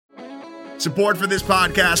Support for this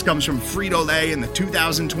podcast comes from Frito-Lay and the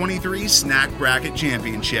 2023 Snack Bracket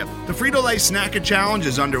Championship. The Frito-Lay Snack-It Challenge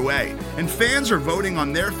is underway, and fans are voting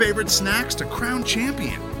on their favorite snacks to crown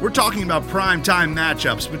champion. We're talking about prime-time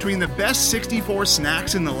matchups between the best 64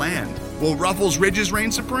 snacks in the land. Will Ruffles Ridges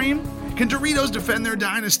reign supreme? Can Doritos defend their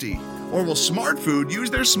dynasty? Or will Smart Food use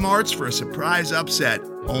their smarts for a surprise upset?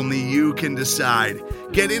 Only you can decide.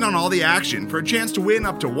 Get in on all the action for a chance to win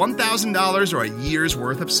up to $1,000 or a year's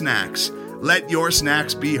worth of snacks. Let your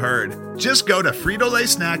snacks be heard. Just go to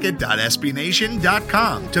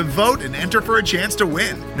fritolaysnacket.sbnation.com to vote and enter for a chance to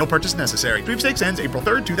win. No purchase necessary. Sweepstakes ends April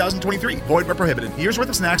 3rd, 2023. Void where prohibited. Year's worth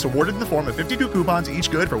of snacks awarded in the form of 52 coupons, each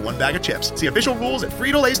good for one bag of chips. See official rules at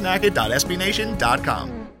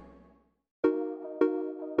fritolaysnacket.sbnation.com.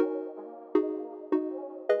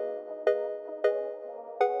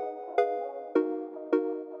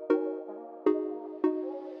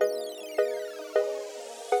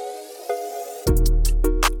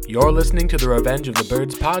 You're listening to the Revenge of the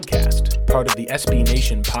Birds podcast, part of the SB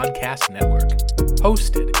Nation podcast network.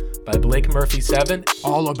 Hosted by Blake Murphy 7,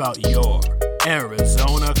 all about your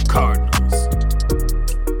Arizona Cardinals.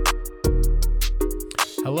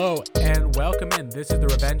 Hello and welcome in. This is the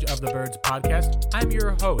Revenge of the Birds podcast. I'm your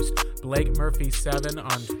host, Blake Murphy 7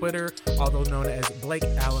 on Twitter, although known as Blake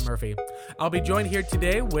Allen Murphy. I'll be joined here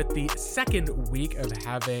today with the second week of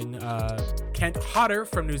having Kent Hodder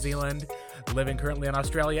from New Zealand, living currently in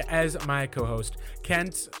Australia, as my co-host.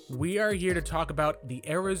 Kent, we are here to talk about the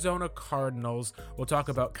Arizona Cardinals. We'll talk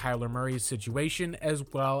about Kyler Murray's situation as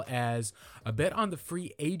well as a bit on the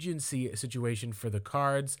free agency situation for the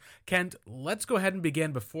Cards. Kent, let's go ahead and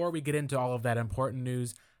begin before we get into all of that important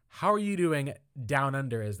news. How are you doing down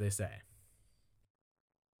under, as they say?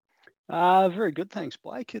 Very good, thanks,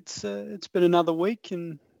 Blake. It's been another week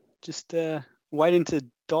and just waiting to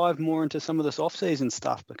dive more into some of this off-season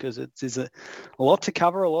stuff because there's a lot to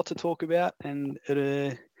cover, a lot to talk about, and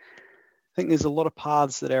I think there's a lot of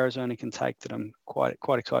paths that Arizona can take that I'm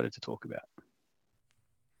quite excited to talk about.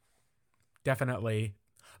 Definitely.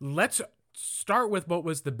 Let's start with what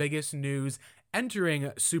was the biggest news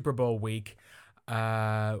entering Super Bowl week.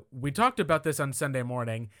 We talked about this on Sunday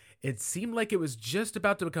morning. It seemed like it was just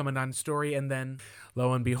about to become a non-story, and then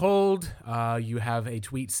lo and behold, you have a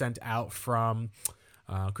tweet sent out from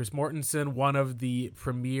Chris Mortenson, one of the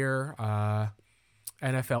premier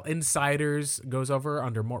NFL insiders, goes over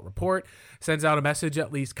under Mort Report, sends out a message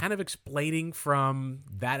at least kind of explaining from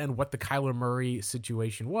that and what the Kyler Murray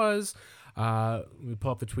situation was. We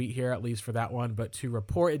pull up the tweet here at least for that one, but to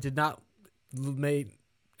report, it did not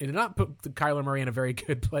put Kyler Murray in a very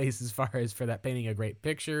good place as far as for that painting a great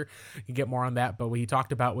picture. You can get more on that, but what he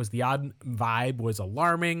talked about was the odd vibe was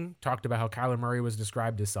alarming. Talked about how Kyler Murray was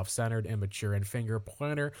described as self-centered, immature, and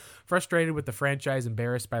finger-pointer. Frustrated with the franchise,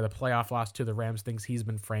 embarrassed by the playoff loss to the Rams, thinks he's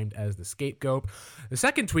been framed as the scapegoat. The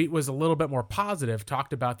second tweet was a little bit more positive.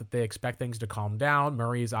 Talked about that they expect things to calm down.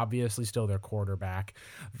 Murray is obviously still their quarterback.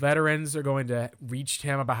 Veterans are going to reach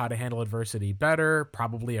him about how to handle adversity better.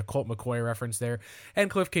 Probably a Colt McCoy reference there. And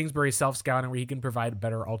Cliff Kingsbury self-scouting where he can provide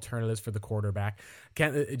better alternatives for the quarterback.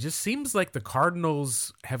 It just seems like the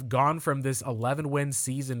Cardinals have gone from this 11-win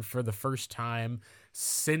season for the first time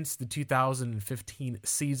since the 2015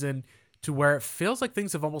 season to where it feels like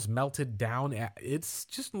things have almost melted down. It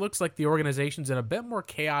just looks like the organization's in a bit more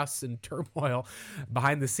chaos and turmoil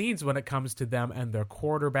behind the scenes when it comes to them and their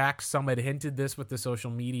quarterback. Some had hinted this with the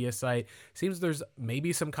social media site. Seems there's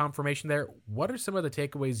maybe some confirmation there. What are some of the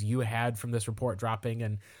takeaways you had from this report dropping,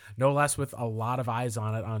 and no less with a lot of eyes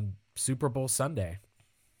on it on Super Bowl Sunday?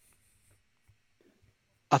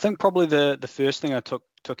 I think probably the first thing I took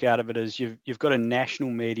out of it is you've got a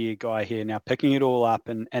national media guy here now picking it all up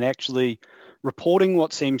and actually reporting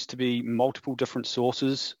what seems to be multiple different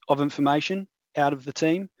sources of information out of the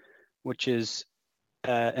team, which is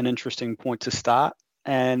an interesting point to start,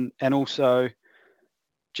 and also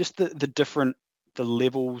just the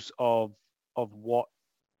levels of what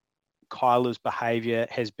Kyler's behavior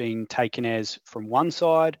has been taken as from one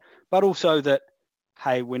side, but also that,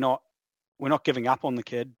 hey, we're not giving up on the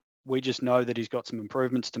kid. We just know that he's got some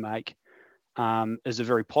improvements to make, is a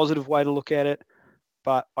very positive way to look at it.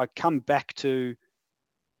 But I come back to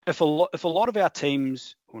if a lot of our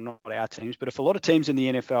teams, or not our teams, but if a lot of teams in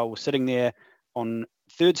the NFL were sitting there on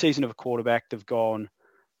third season of a quarterback, they've gone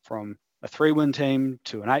from a 3-win team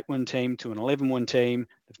to an 8-win team to an 11-win team.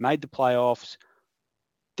 They've made the playoffs.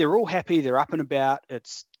 They're all happy. They're up and about.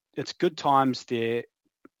 It's good times. They're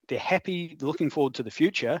happy, looking forward to the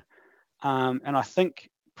future. And I think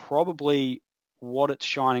probably what it's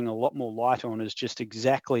shining a lot more light on is just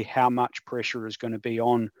exactly how much pressure is going to be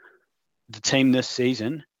on the team this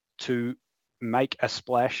season to make a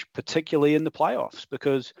splash, particularly in the playoffs,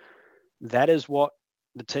 because that is what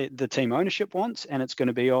the team ownership wants, and it's going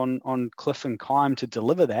to be on Cliff and Keim to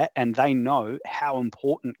deliver that, and they know how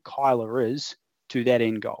important Kyler is to that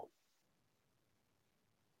end goal.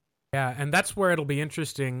 Yeah, and that's where it'll be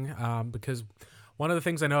interesting because one of the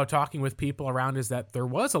things I know talking with people around is that there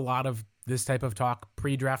was a lot of this type of talk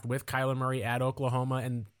pre-draft with Kyler Murray at Oklahoma,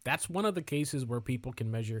 and that's one of the cases where people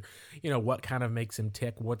can measure, what kind of makes him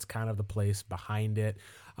tick, what's kind of the place behind it.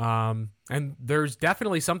 And there's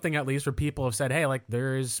definitely something, at least, where people have said, hey, like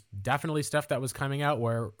there's definitely stuff that was coming out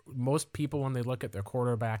where most people, when they look at their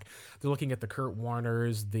quarterback, they're looking at the Kurt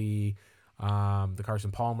Warners, the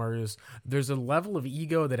Carson Palmers. There's a level of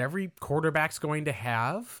ego that every quarterback's going to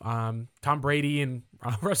have. Tom Brady and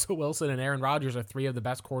Russell Wilson and Aaron Rodgers are three of the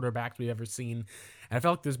best quarterbacks we've ever seen. And I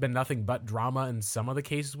felt like there's been nothing but drama in some of the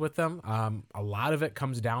cases with them. A lot of it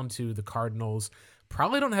comes down to the Cardinals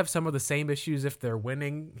probably don't have some of the same issues if they're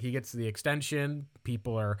winning. He gets the extension.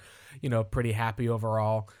 People are, pretty happy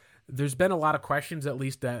overall. There's been a lot of questions, at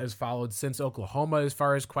least that has followed since Oklahoma as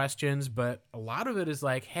far as questions, but a lot of it is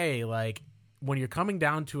like, hey, like when you're coming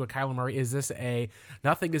down to a Kyler Murray, is this a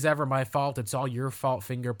nothing is ever my fault, it's all your fault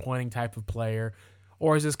finger pointing type of player?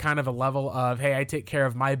 Or is this kind of a level of, hey, I take care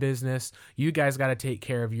of my business, you guys got to take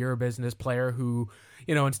care of your business player who,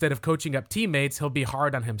 instead of coaching up teammates, he'll be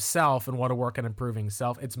hard on himself and want to work on improving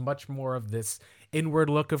himself. It's much more of this inward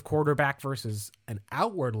look of quarterback versus an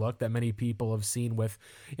outward look that many people have seen with,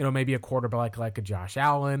 maybe a quarterback like a Josh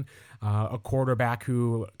Allen, a quarterback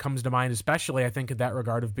who comes to mind, especially I think in that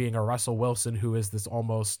regard of being a Russell Wilson, who is this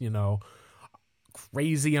almost,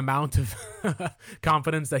 crazy amount of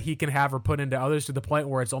confidence that he can have or put into others to the point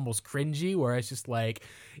where it's almost cringy, where it's just like,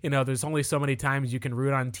 there's only so many times you can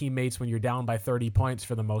root on teammates when you're down by 30 points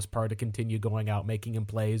for the most part to continue going out, making him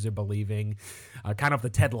plays or believing, kind of the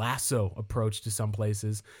Ted Lasso approach to some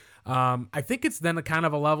places. I think it's then a kind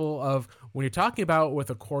of a level of when you're talking about with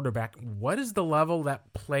a quarterback, what is the level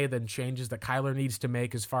that play then changes that Kyler needs to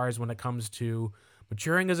make as far as when it comes to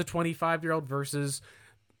maturing as a 25-year-old versus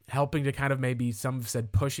helping to kind of maybe some have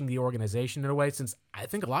said pushing the organization in a way, since I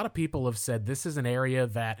think a lot of people have said this is an area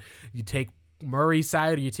that you take Murray's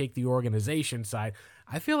side or you take the organization side.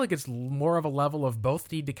 I feel like it's more of a level of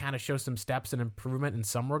both need to kind of show some steps and improvement in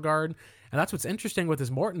some regard. And that's what's interesting with this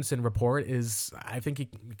Mortenson report is I think you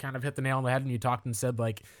kind of hit the nail on the head when you talked and said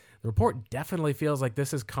like the report definitely feels like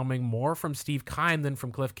this is coming more from Steve Keim than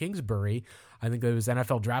from Cliff Kingsbury. I think there was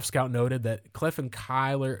NFL Draft Scout noted that Cliff and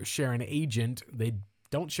Kyler share an agent. They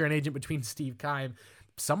don't share an agent between Steve Keim.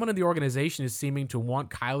 Someone in the organization is seeming to want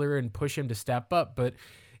Kyler and push him to step up, but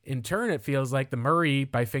in turn, it feels like the Murray,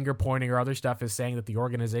 by finger pointing or other stuff, is saying that the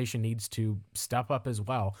organization needs to step up as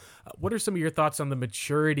well. What are some of your thoughts on the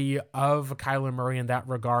maturity of Kyler Murray in that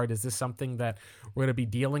regard? Is this something that we're going to be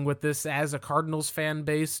dealing with this as a Cardinals fan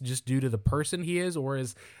base just due to the person he is, or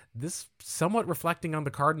is this somewhat reflecting on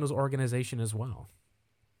the Cardinals organization as well?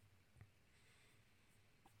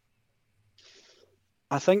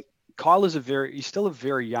 I think Kyler's he's still a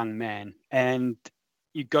very young man, and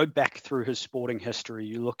you go back through his sporting history.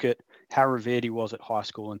 You look at how revered he was at high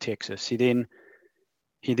school in Texas. He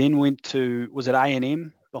then went to, was it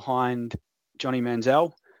A&M behind Johnny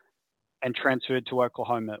Manziel, and transferred to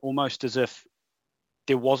Oklahoma, almost as if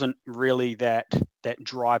there wasn't really that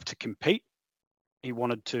drive to compete. He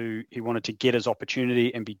wanted to get his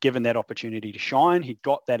opportunity and be given that opportunity to shine. He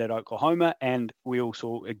got that at Oklahoma, and we all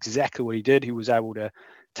saw exactly what he did. He was able to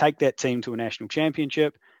take that team to a national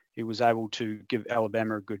championship. He was able to give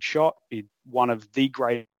Alabama a good shot. One of the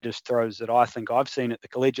greatest throws that I think I've seen at the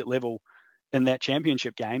collegiate level in that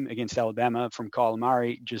championship game against Alabama from Kyler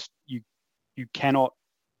Murray. Just you cannot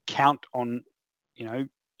count on,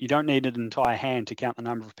 you don't need an entire hand to count the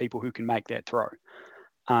number of people who can make that throw.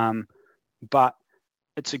 But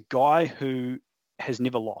it's a guy who has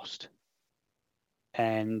never lost.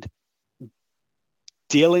 And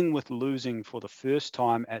dealing with losing for the first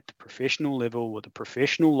time at the professional level with a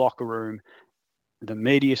professional locker room, the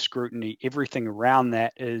media scrutiny, everything around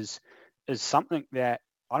that is something that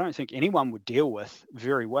I don't think anyone would deal with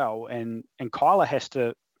very well. And Kyler has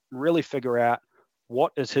to really figure out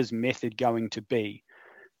what is his method going to be.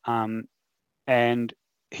 And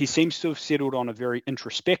he seems to have settled on a very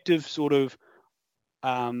introspective sort of,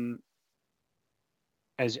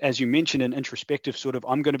 as you mentioned, an introspective sort of,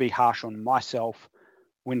 I'm going to be harsh on myself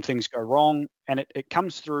when things go wrong, and it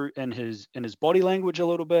comes through in his body language a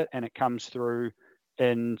little bit, and it comes through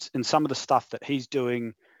in some of the stuff that he's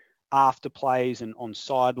doing after plays and on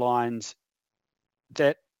sidelines,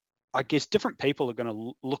 that I guess different people are going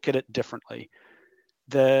to look at it differently.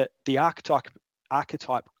 The archetype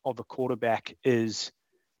archetype of a quarterback is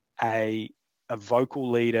a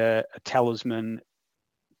vocal leader, a talisman.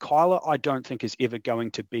 Kyler, I don't think, is ever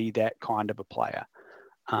going to be that kind of a player.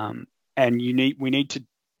 And we need to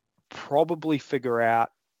probably figure out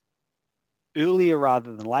earlier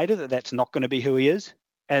rather than later that that's not going to be who he is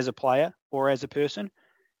as a player or as a person,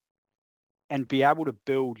 and be able to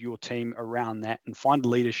build your team around that and find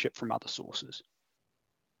leadership from other sources.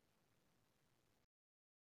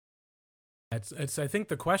 It's I think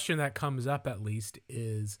the question that comes up at least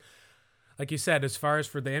is, like you said, as far as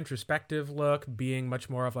for the introspective look, being much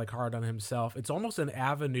more of like hard on himself, it's almost an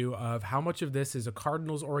avenue of how much of this is a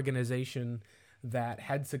Cardinals organization that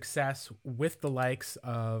had success with the likes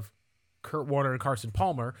of Kurt Warner and Carson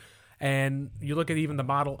Palmer. And you look at even the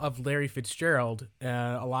model of Larry Fitzgerald,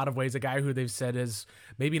 a lot of ways, a guy who they've said has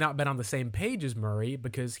maybe not been on the same page as Murray,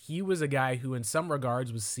 because he was a guy who in some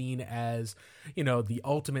regards was seen as, you know, the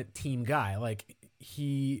ultimate team guy. Like,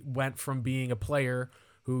 he went from being a player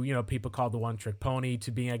who, you know, people called the one-trick pony to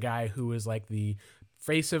being a guy who was like the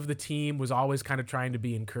face of the team, was always kind of trying to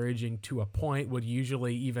be encouraging to a point, would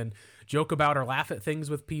usually even joke about or laugh at things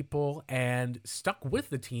with people, and stuck with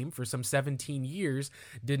the team for some 17 years,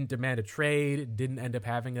 didn't demand a trade, didn't end up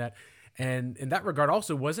having that. And in that regard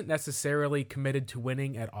also wasn't necessarily committed to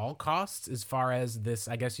winning at all costs, as far as this,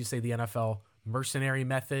 I guess you say, the NFL mercenary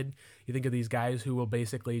method. You think of these guys who will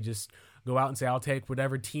basically just go out and say, I'll take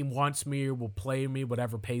whatever team wants me or will play me,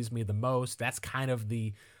 whatever pays me the most. That's kind of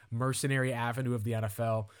the mercenary avenue of the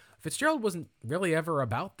NFL. Fitzgerald wasn't really ever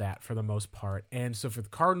about that for the most part. And so for the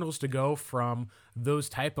Cardinals to go from those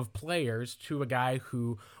type of players to a guy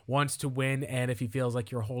who wants to win, and if he feels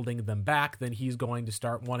like you're holding them back, then he's going to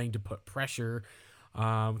start wanting to put pressure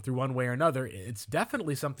through one way or another. It's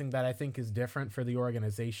definitely something that I think is different for the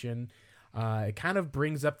organization. It kind of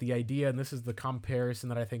brings up the idea, and this is the comparison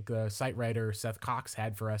that I think the site writer Seth Cox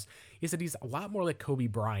had for us. He said he's a lot more like Kobe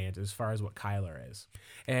Bryant as far as what Kyler is.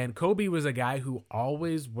 And Kobe was a guy who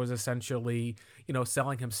always was essentially, you know,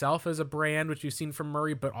 selling himself as a brand, which you've seen from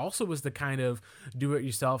Murray, but also was the kind of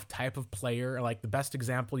do-it-yourself type of player. Like, the best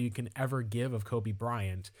example you can ever give of Kobe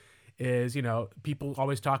Bryant is, you know, people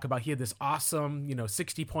always talk about he had this awesome, you know,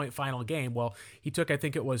 60-point final game. Well, he took, I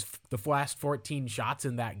think it was the last 14 shots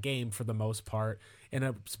in that game for the most part, in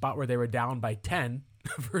a spot where they were down by 10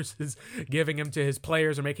 versus giving him to his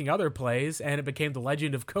players or making other plays. And it became the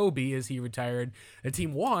legend of Kobe as he retired. The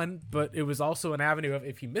team won, but it was also an avenue of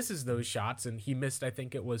if he misses those shots, and he missed, I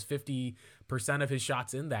think it was 50% of his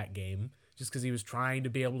shots in that game, just because he was trying to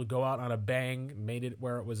be able to go out on a bang, made it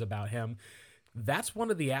where it was about him. That's one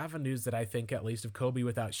of the avenues that I think, at least of Kobe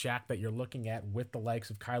without Shaq, that you're looking at with the likes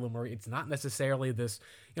of Kyler Murray. It's not necessarily this,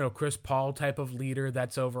 you know, Chris Paul type of leader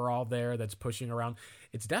that's overall there, that's pushing around.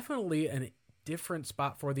 It's definitely a different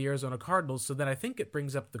spot for the Arizona Cardinals. So then I think it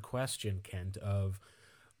brings up the question, Kent, of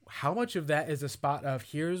how much of that is a spot of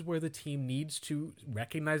here's where the team needs to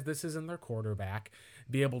recognize this isn't their quarterback,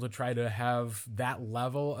 be able to try to have that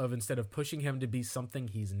level of, instead of pushing him to be something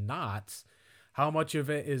he's not, how much of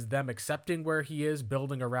it is them accepting where he is,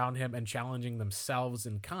 building around him, and challenging themselves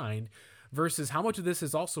in kind, versus how much of this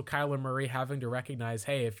is also Kyler Murray having to recognize,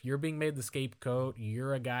 hey, if you're being made the scapegoat,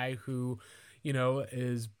 you're a guy who, you know,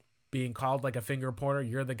 is being called like a finger pointer,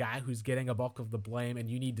 you're the guy who's getting a bulk of the blame, and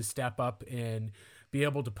you need to step up and be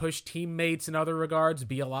able to push teammates in other regards,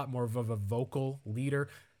 be a lot more of a vocal leader.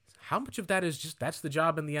 How much of that is just, that's the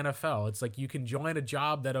job in the NFL? It's like you can join a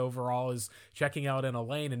job that overall is checking out in a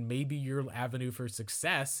lane, and maybe your avenue for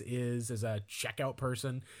success is as a checkout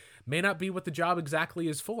person, may not be what the job exactly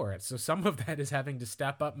is for it. So some of that is having to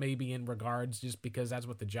step up maybe in regards just because that's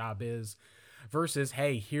what the job is, versus,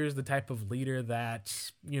 hey, here's the type of leader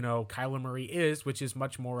that, you know, Kyler Murray is, which is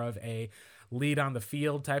much more of a lead on the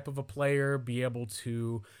field type of a player, be able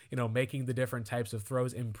to, you know, making the different types of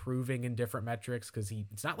throws, improving in different metrics, because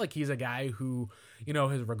it's not like he's a guy who, you know,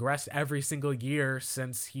 has regressed every single year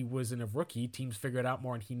since he was in a rookie. Teams figured out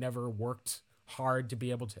more, and he never worked hard to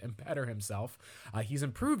be able to better himself. He's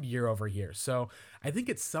improved year over year. So I think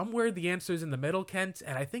it's somewhere the answer is in the middle, Kent,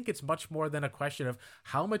 and I think it's much more than a question of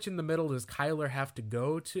how much in the middle does Kyler have to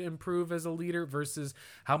go to improve as a leader versus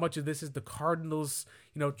how much of this is the Cardinals,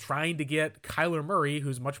 you know, trying to get Kyler Murray,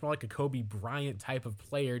 who's much more like a Kobe Bryant type of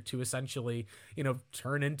player, to essentially, you know,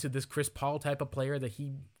 turn into this Chris Paul type of player that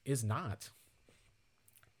he is not.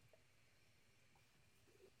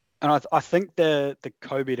 And I think the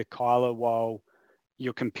Kobe to Kyler, while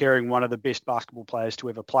you're comparing one of the best basketball players to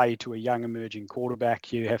ever play to a young emerging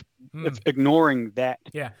quarterback, you have ignoring that.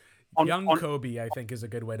 Yeah, young Kobe, I think, is a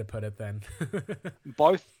good way to put it then.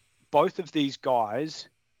 both of these guys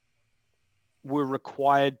were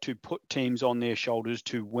required to put teams on their shoulders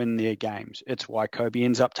to win their games. It's why Kobe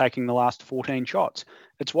ends up taking the last 14 shots.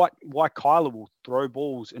 It's why Kyler will throw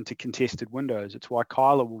balls into contested windows. It's why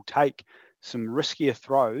Kyler will take some riskier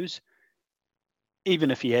throws,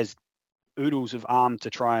 even if he has oodles of arm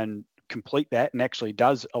to try and complete that, and actually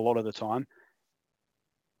does a lot of the time.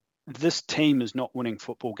 This team is not winning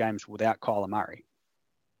football games without Kyler Murray.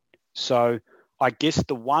 So I guess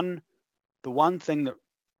the one thing that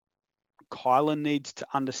Kyler needs to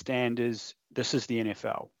understand is this is the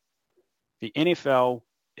NFL. The NFL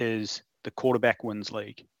is the quarterback wins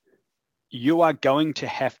league. You are going to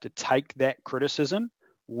have to take that criticism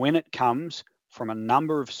when it comes from a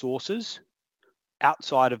number of sources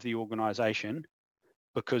outside of the organization,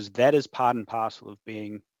 because that is part and parcel of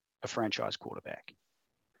being a franchise quarterback.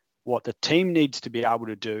 What the team needs to be able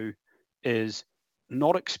to do is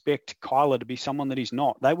not expect Kyler to be someone that he's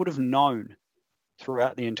not. They would have known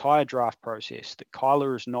throughout the entire draft process that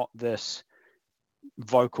Kyler is not this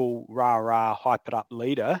vocal, rah-rah, hype-it-up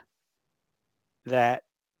leader that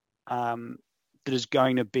is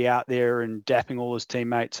going to be out there and dapping all his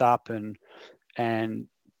teammates up and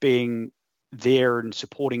being there and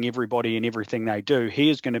supporting everybody and everything they do.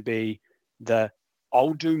 He is going to be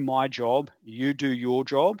I'll do my job, you do your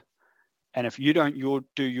job, and if you don't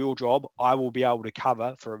do your job, I will be able to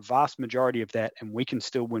cover for a vast majority of that, and we can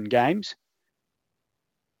still win games.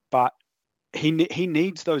 But he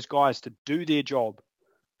needs those guys to do their job.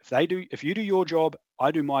 If you do your job,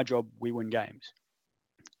 I do my job, we win games.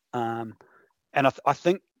 And I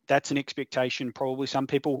think that's an expectation. Probably some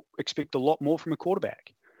people expect a lot more from a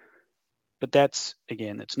quarterback. But it's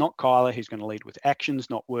not Kyler. He's going to lead with actions,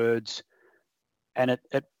 not words. And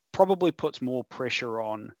it probably puts more pressure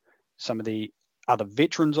on some of the other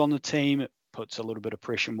veterans on the team. It puts a little bit of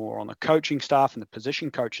pressure more on the coaching staff and the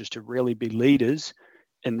position coaches to really be leaders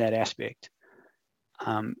in that aspect.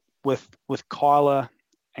 With Kyler,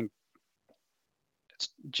 and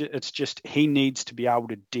it's just he needs to be able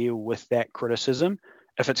to deal with that criticism.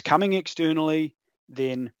 If it's coming externally,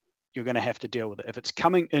 then you're going to have to deal with it. If it's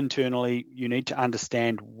coming internally, you need to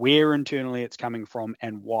understand where internally it's coming from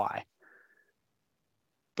and why.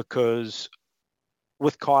 Because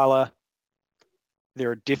with Kyler,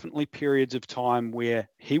 there are definitely periods of time where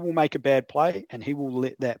he will make a bad play and he will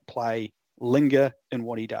let that play linger in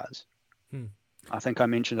what he does. I think I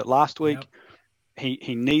mentioned it last week. Yep.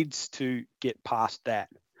 He needs to get past that.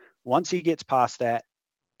 Once he gets past that,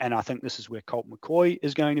 and I think this is where Colt McCoy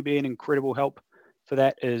is going to be an incredible help for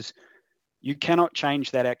that, is you cannot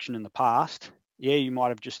change that action in the past. Yeah, you might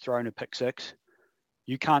have just thrown a pick six.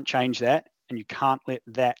 You can't change that, and you can't let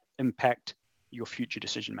that impact your future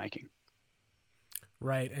decision making.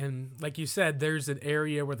 Right. And like you said, there's an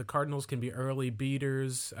area where the Cardinals can be early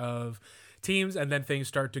beaters of teams, and then things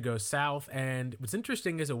start to go south. And what's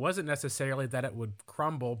interesting is it wasn't necessarily that it would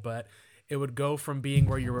crumble, but it would go from being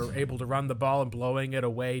where you were able to run the ball and blowing it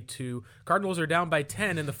away to Cardinals are down by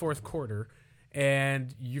 10 in the fourth quarter,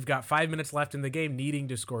 and you've got 5 minutes left in the game needing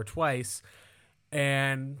to score twice.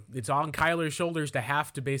 And it's on Kyler's shoulders to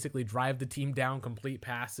have to basically drive the team down, complete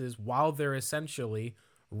passes while they're essentially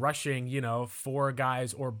rushing, 4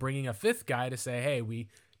 guys or bringing a 5th guy to say, hey, we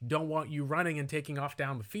don't want you running and taking off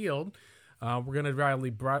down the field. We're going to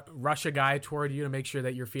really rush a guy toward you to make sure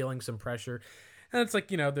that you're feeling some pressure. And it's like,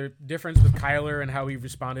 the difference with Kyler and how he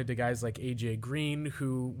responded to guys like AJ Green,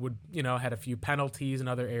 who would, had a few penalties in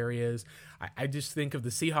other areas. I just think of the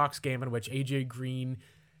Seahawks game in which AJ Green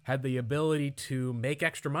had the ability to make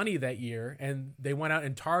extra money that year, and they went out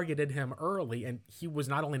and targeted him early, and he was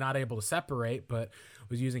not only not able to separate, but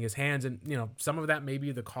was using his hands, and some of that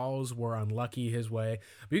maybe the calls were unlucky his way,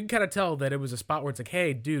 but you can kind of tell that it was a spot where it's like,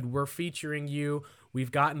 hey dude, we're featuring you,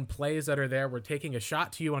 we've gotten plays that are there, we're taking a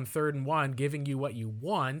shot to you on 3rd and 1, giving you what you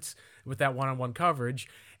want with that one-on-one coverage,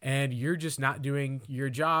 and you're just not doing your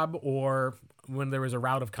job. Or when there was a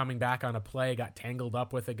route of coming back on a play, got tangled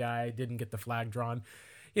up with a guy, didn't get the flag drawn.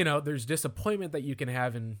 There's disappointment that you can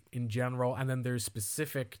have in general, and then there's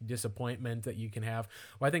specific disappointment that you can have.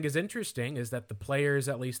 What I think is interesting is that the players,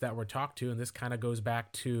 at least that were talked to, and this kind of goes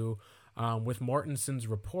back to with Mortenson's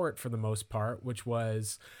report for the most part, which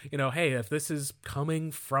was, hey, if this is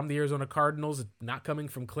coming from the Arizona Cardinals, not coming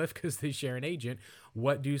from Cliff because they share an agent,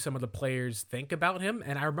 what do some of the players think about him?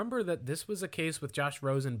 And I remember that this was a case with Josh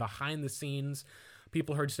Rosen behind the scenes.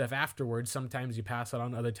 People heard stuff afterwards. Sometimes you pass it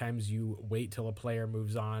on. Other times you wait till a player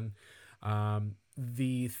moves on.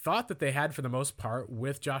 The thought that they had for the most part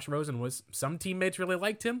with Josh Rosen was some teammates really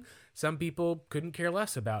liked him. Some people couldn't care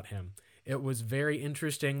less about him. It was very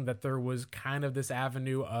interesting that there was kind of this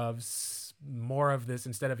avenue of more of this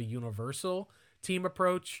instead of a universal team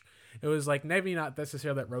approach. it was like maybe not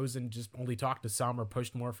necessarily that Rosen just only talked to some or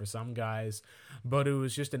pushed more for some guys, but it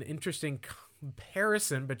was just an interesting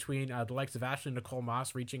comparison between the likes of Ashley Nicole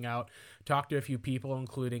Moss reaching out, talked to a few people,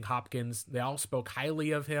 including Hopkins. They all spoke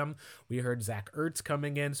highly of him. We heard Zach Ertz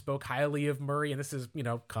coming in, spoke highly of Murray, and this is,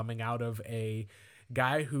 coming out of a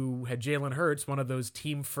guy who had Jalen Hurts, one of those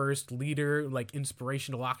team first leader, like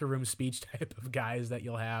inspirational locker room speech type of guys that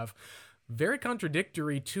you'll have. Very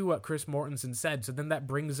contradictory to what Chris Mortenson said. So then that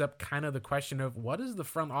brings up kind of the question of what is the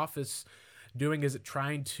front office doing? Is it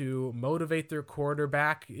trying to motivate their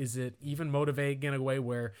quarterback? Is it even motivating in a way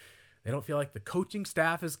where they don't feel like the coaching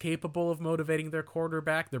staff is capable of motivating their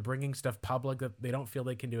quarterback? They're bringing stuff public that they don't feel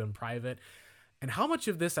they can do in private. And how much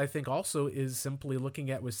of this, I think, also is simply looking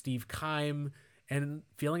at with Steve Keim and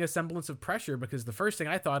feeling a semblance of pressure, because the first thing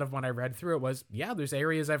I thought of when I read through it was, yeah, there's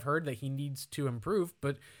areas I've heard that he needs to improve,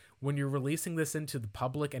 but when you're releasing this into the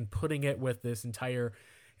public and putting it with this entire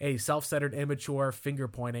self-centered, immature finger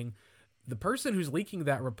pointing, the person who's leaking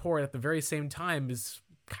that report at the very same time is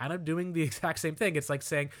kind of doing the exact same thing. It's like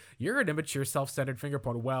saying, you're an immature, self-centered finger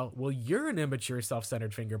pointer. Well, you're an immature,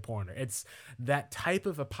 self-centered finger pointer. It's that type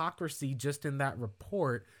of hypocrisy just in that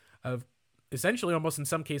report of essentially almost in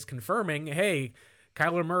some case confirming, hey,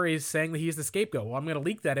 Kyler Murray is saying that he's the scapegoat. Well, I'm going to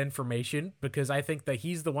leak that information because I think that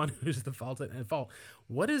he's the one who's the fault.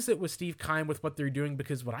 What is it with Steve Keim with what they're doing?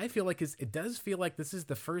 Because what I feel like is it does feel like this is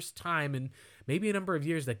the first time in maybe a number of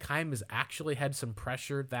years that Keim has actually had some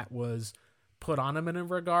pressure that was put on him in a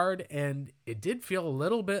regard. And it did feel a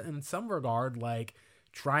little bit in some regard like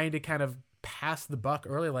trying to kind of pass the buck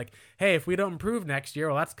early, like, hey, if we don't improve next year,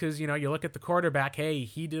 well, that's because, you look at the quarterback, hey,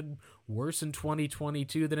 he did worse in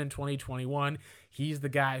 2022 than in 2021. He's the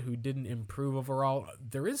guy who didn't improve overall.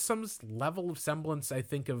 There is some level of semblance, I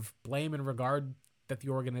think, of blame in regard that the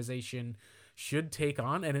organization should take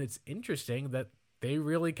on, and it's interesting that they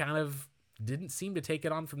really kind of didn't seem to take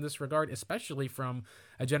it on from this regard, especially from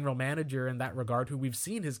a general manager in that regard who we've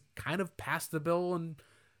seen has kind of passed the bill and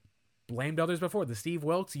blamed others before. The Steve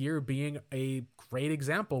Wilkes year being a great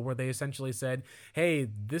example where they essentially said, hey,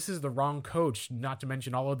 this is the wrong coach, not to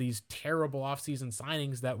mention all of these terrible offseason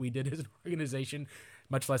signings that we did as an organization,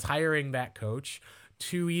 much less hiring that coach,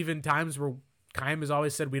 to even times where Keim has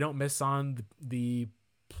always said we don't miss on the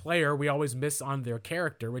player, we always miss on their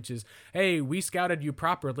character, which is, hey, we scouted you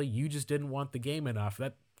properly, you just didn't want the game enough.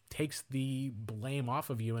 That takes the blame off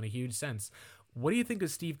of you in a huge sense. What do you think of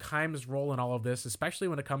Steve Keim's role in all of this, especially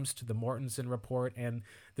when it comes to the Mortenson report and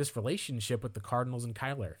this relationship with the Cardinals and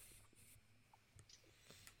Kyler?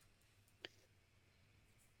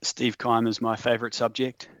 Steve Keim is my favorite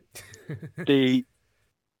subject.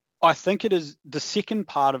 I think it is the second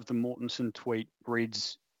part of the Mortenson tweet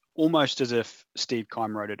reads almost as if Steve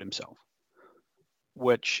Keim wrote it himself,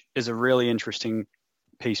 which is a really interesting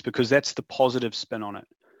piece because that's the positive spin on it.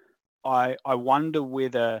 I wonder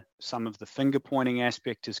whether some of the finger pointing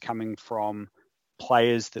aspect is coming from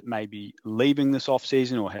players that may be leaving this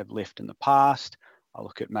offseason or have left in the past. I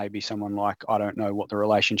look at maybe someone like, I don't know what the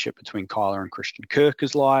relationship between Kyler and Christian Kirk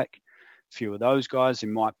is like. A few of those guys, there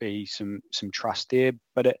might be some trust there,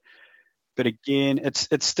 but again,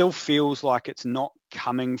 it still feels like it's not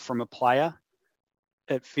coming from a player.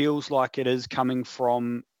 It feels like it is coming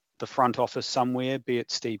from the front office somewhere, be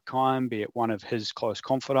it Steve Keim, be it one of his close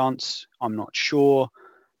confidants. I'm not sure,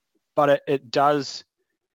 but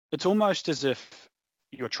it's almost as if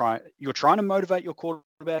you're trying to motivate your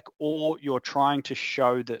quarterback, or you're trying to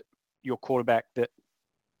show that your quarterback that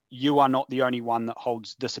you are not the only one that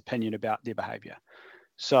holds this opinion about their behavior.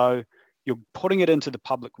 So you're putting it into the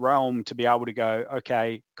public realm to be able to go,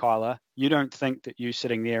 okay, Kyler, you don't think that you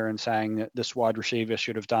sitting there and saying that this wide receiver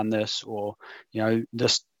should have done this, or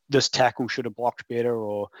this tackle should have blocked better,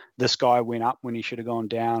 or this guy went up when he should have gone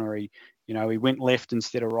down, or he went left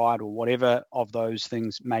instead of right, or whatever of those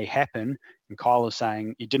things may happen. And Kyle is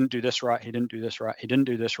saying, he didn't do this right, he didn't do this right, he didn't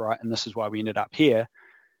do this right, and this is why we ended up here.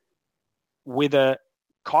 Whether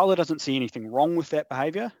Kyler doesn't see anything wrong with that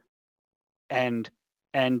behavior and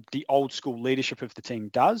the old school leadership of the team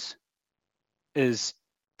does, is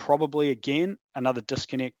probably, again, another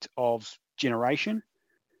disconnect of generation.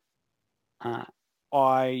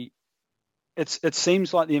 It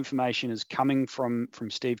seems like the information is coming from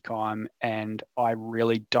Steve Keim, and I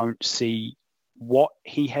really don't see what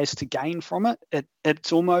he has to gain from it.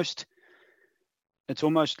 It's almost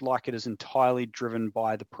like it is entirely driven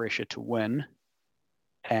by the pressure to win,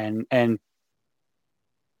 and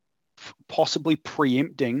possibly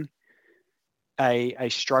preempting a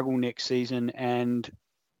struggle next season. And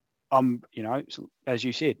as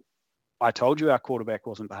you said, I told you our quarterback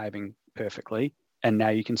wasn't behaving perfectly, and now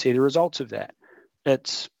you can see the results of that.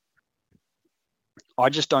 It's I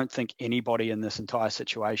just don't think anybody in this entire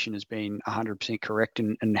situation has been 100% correct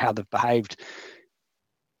in how they've behaved.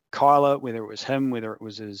 Kyler, whether it was him, whether it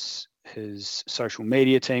was his social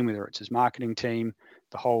media team, whether it's his marketing team,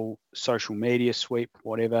 the whole social media sweep,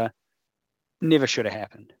 whatever, never should have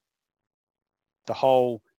happened. The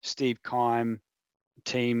whole Steve Keim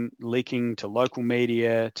team leaking to local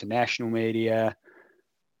media, to national media,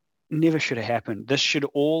 never should have happened. This should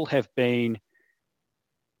all have been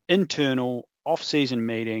internal off-season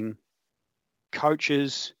meeting,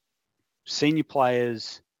 coaches, senior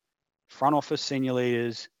players, front office senior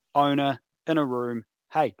leaders, owner in a room.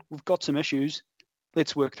 Hey, we've got some issues.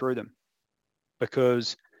 Let's work through them.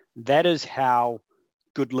 Because that is how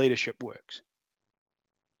good leadership works.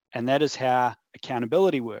 And that is how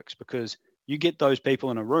accountability works, because you get those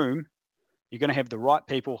people in a room, you're going to have the right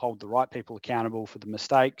people hold the right people accountable for the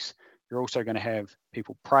mistakes. You're also going to have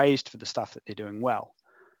people praised for the stuff that they're doing well.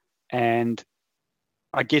 And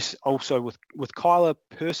I guess also with Kyler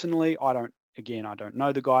personally, I don't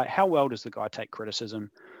know the guy. How well does the guy take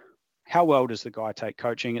criticism? How well does the guy take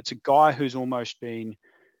coaching? It's a guy who's almost been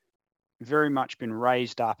very much been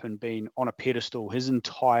raised up and been on a pedestal his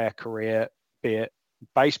entire career, be it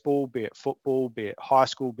baseball, be it football, be it high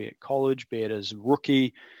school, be it college, be it as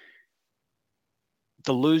rookie.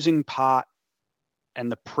 The losing part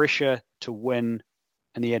and the pressure to win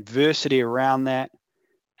and the adversity around that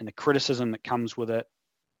and the criticism that comes with it,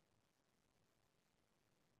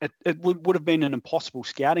 it would have been an impossible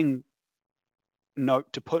scouting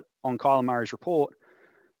note to put on Kyler Murray's report.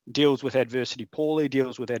 Deals with adversity poorly,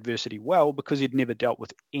 deals with adversity well, because he'd never dealt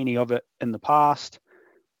with any of it in the past.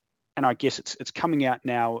 And I guess it's coming out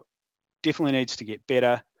now. Definitely needs to get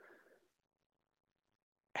better.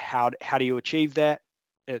 How do you achieve that?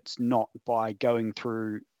 It's not by going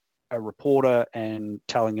through a reporter and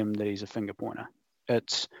telling him that he's a finger pointer.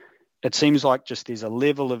 It seems like just there's a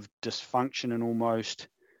level of dysfunction, and almost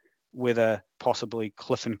whether possibly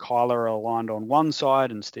Cliff and Kyler are aligned on one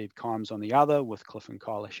side and Steve Keim's on the other, with Cliff and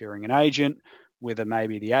Kyler sharing an agent, whether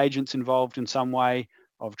maybe the agent's involved in some way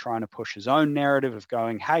of trying to push his own narrative of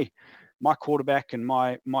going, hey, my quarterback and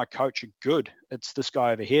my coach are good. It's this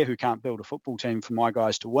guy over here who can't build a football team for my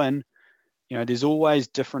guys to win. You know, there's always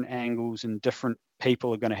different angles, and different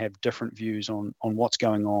people are going to have different views on what's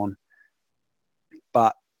going on.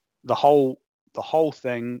 But the whole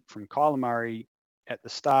thing, from Kyler Murray at the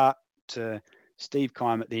start to Steve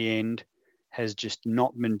Keim at the end, has just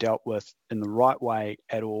not been dealt with in the right way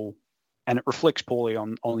at all. And it reflects poorly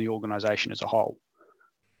on the organization as a whole.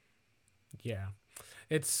 Yeah.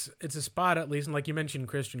 It's a spot, at least. And like you mentioned,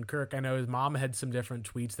 Christian Kirk, I know his mom had some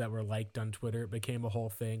different tweets that were liked on Twitter. It became a whole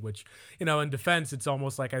thing, which, you know, in defense, it's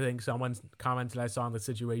almost like, I think someone's comment that I saw in the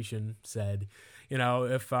situation said, you know,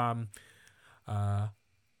 if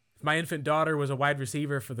my infant daughter was a wide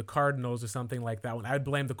receiver for the Cardinals or something like that, I'd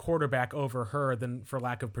blame the quarterback over her than for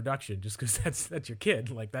lack of production, just because that's your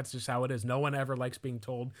kid. Like, that's just how it is. No one ever likes being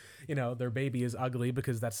told, you know, their baby is ugly,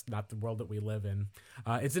 because that's not the world that we live in.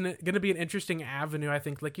 It's going to be an interesting avenue, I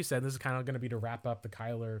think. Like you said, this is kind of going to be to wrap up the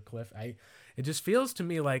Kyler Cliff. It just feels to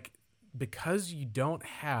me like, because you don't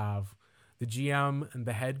have the GM and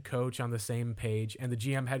the head coach on the same page, and the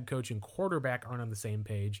GM, head coach, and quarterback aren't on the same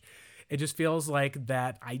page, it just feels like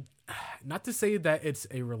that. Not to say that it's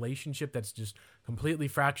a relationship that's just completely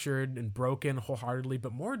fractured and broken wholeheartedly,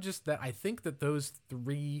 but more just that I think that those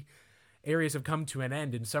three areas have come to an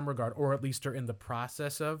end in some regard, or at least are in the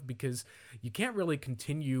process of, because you can't really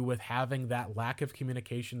continue with having that lack of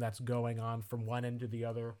communication that's going on from one end to the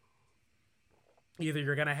other. Either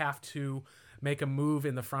you're going to have to make a move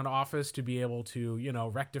in the front office to be able to, you know,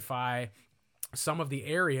 rectify some of the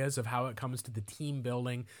areas of how it comes to the team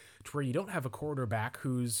building, to where you don't have a quarterback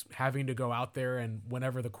who's having to go out there, and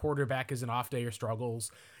whenever the quarterback is an off day or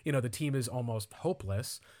struggles, you know, the team is almost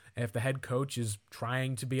hopeless. If the head coach is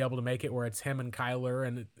trying to be able to make it where it's him and Kyler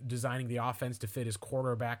and designing the offense to fit his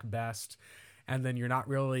quarterback best, and then you're not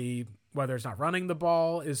really, whether it's not running the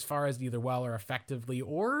ball as far as either well or effectively,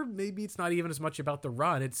 or maybe it's not even as much about the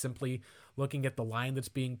run, it's simply looking at the line that's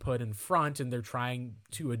being put in front, and they're trying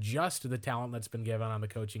to adjust to the talent that's been given on the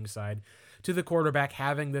coaching side, to the quarterback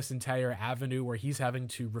having this entire avenue where he's having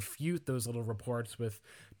to refute those little reports with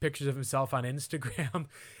pictures of himself on Instagram.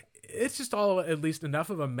 It's just all at least enough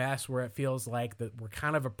of a mess where it feels like that we're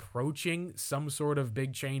kind of approaching some sort of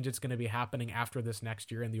big change that's going to be happening after this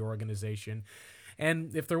next year in the organization.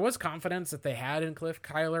 And if there was confidence that they had in Cliff,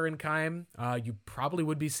 Kyler, and Keim, you probably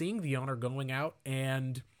would be seeing the owner going out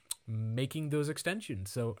and making those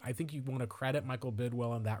extensions. So I think you want to credit Michael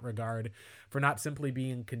Bidwill in that regard for not simply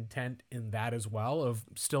being content in that as well, of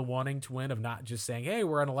still wanting to win, of not just saying, hey,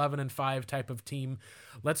 we're an 11-5 type of team.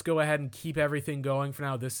 Let's go ahead and keep everything going for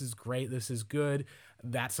now. This is great. This is good.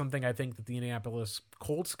 That's something I think that the Indianapolis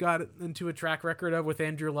Colts got into a track record of with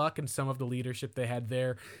Andrew Luck and some of the leadership they had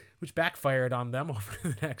there, which backfired on them over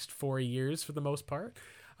the next 4 years for the most part.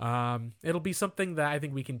 It'll be something that I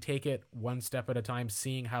think we can take it one step at a time,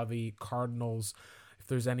 seeing how the Cardinals, if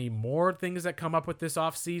there's any more things that come up with this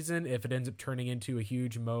offseason, if it ends up turning into a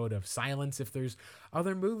huge mode of silence, if there's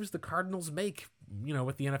other moves the Cardinals make,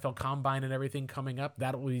 with the NFL Combine and everything coming up,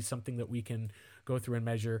 that will be something that we can go through and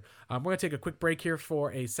measure. We're going to take a quick break here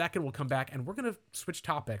for a second. We'll come back and we're going to switch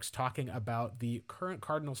topics, talking about the current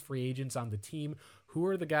Cardinals free agents on the team. Who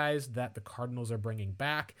are the guys that the Cardinals are bringing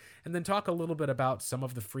back? And then talk a little bit about some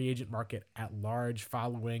of the free agent market at large,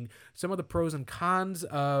 following some of the pros and cons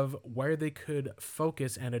of where they could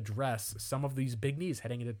focus and address some of these big needs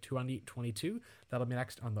heading into 2022. That'll be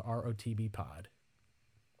next on the ROTB pod.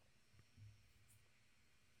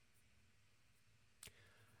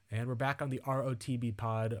 And we're back on the ROTB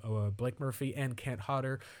pod, Blake Murphy and Kent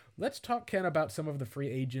Hodder. Let's talk, Ken, about some of the free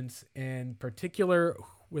agents, in particular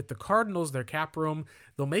with the Cardinals, their cap room.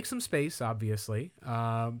 They'll make some space, obviously.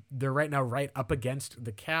 They're right now right up against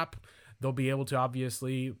the cap. They'll be able to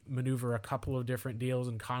obviously maneuver a couple of different deals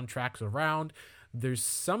and contracts around. There's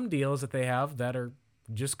some deals that they have that are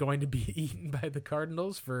just going to be eaten by the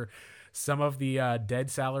Cardinals for some of the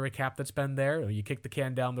dead salary cap that's been there. You kick the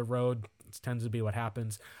can down the road. It tends to be what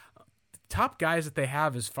happens. Top guys that they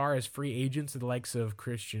have as far as free agents, the likes of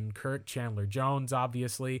Christian Kirk, Chandler Jones,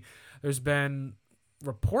 obviously. There's been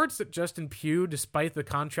reports that Justin Pugh, despite the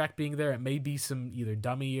contract being there, it may be some either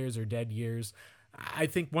dummy years or dead years. I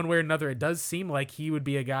think one way or another, it does seem like he would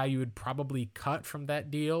be a guy you would probably cut from that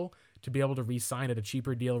deal to be able to re-sign at a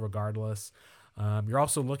cheaper deal regardless. You're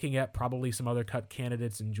also looking at probably some other cut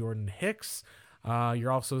candidates in Jordan Hicks.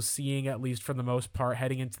 You're also seeing, at least for the most part,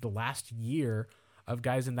 heading into the last year of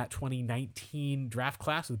guys in that 2019 draft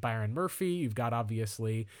class with Byron Murphy. You've got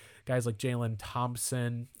obviously guys like Jalen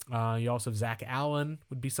Thompson. You also have Zach Allen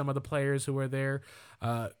would be some of the players who are there.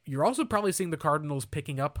 You're also probably seeing the Cardinals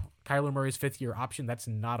picking up Kyler Murray's fifth-year option. That's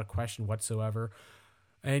not a question whatsoever.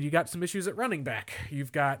 And you got some issues at running back.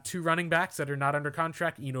 You've got two running backs that are not under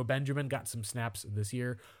contract. Benjamin got some snaps this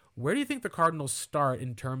year. Where do you think the Cardinals start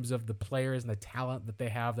in terms of the players and the talent that they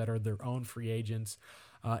have that are their own free agents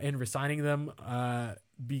in resigning them?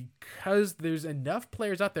 Because there's enough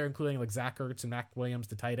players out there, including like Zach Ertz and Mac Williams,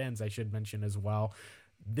 the tight ends, I should mention as well.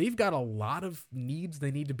 They've got a lot of needs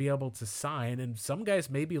they need to be able to sign, and some guys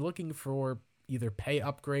may be looking for either pay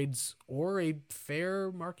upgrades or a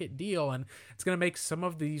fair market deal, and it's going to make some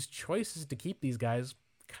of these choices to keep these guys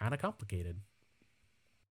kind of complicated.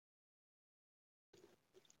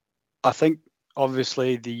 I think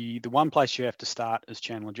obviously the one place you have to start is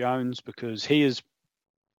Chandler Jones, because he is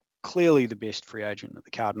clearly the best free agent that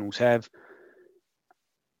the Cardinals have.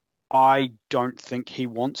 I don't think he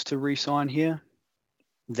wants to re-sign here.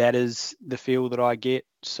 That is the feel that I get.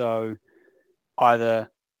 So either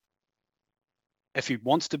if he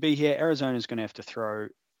wants to be here, Arizona's going to have to throw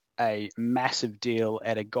a massive deal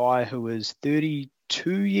at a guy who is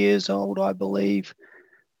 32 years old, I believe.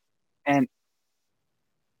 And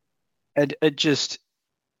it's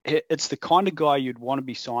the kind of guy you'd want to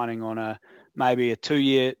be signing on maybe a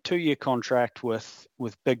two-year contract with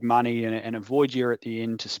big money and a void year at the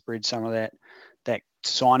end to spread some of that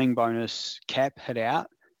signing bonus cap hit out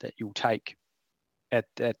that you'll take in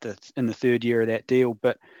the third year of that deal.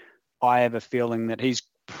 But I have a feeling that he's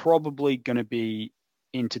probably going to be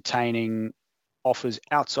entertaining offers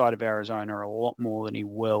outside of Arizona a lot more than he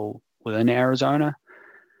will within Arizona.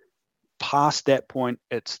 Past that point,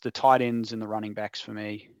 it's the tight ends and the running backs for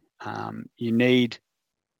me. You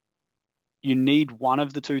need one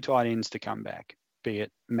of the two tight ends to come back, be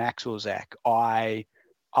it Max or Zach. I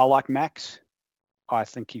like Max. I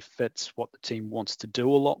think he fits what the team wants to do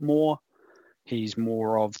a lot more. He's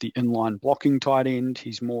more of the inline blocking tight end.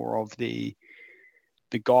 He's more of the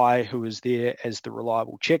guy who is there as the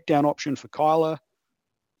reliable check down option for Kyler.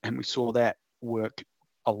 And we saw that work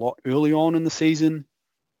a lot early on in the season.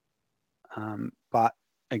 But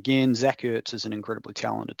again, Zach Ertz is an incredibly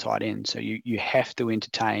talented tight end. So you have to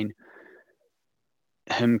entertain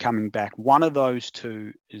him coming back. One of those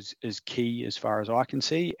two is key as far as I can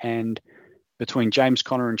see. And between James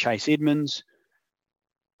Conner and Chase Edmonds,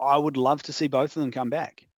 I would love to see both of them come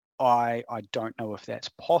back. I don't know if that's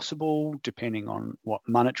possible, depending on what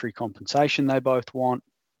monetary compensation they both want.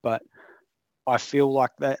 But I feel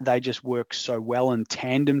like they just work so well in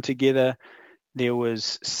tandem together. There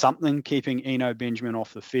was something keeping Eno Benjamin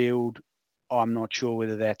off the field. I'm not sure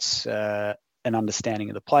whether that's an understanding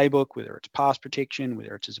of the playbook, whether it's pass protection,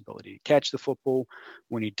 whether it's his ability to catch the football.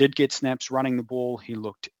 When he did get snaps running the ball, he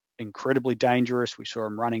looked incredibly dangerous. We saw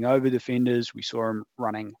him running over defenders. We saw him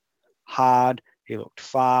running hard. He looked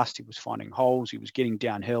fast. He was finding holes. He was getting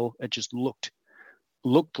downhill. It just looked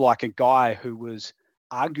like a guy who was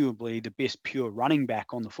arguably the best pure running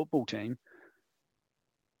back on the football team.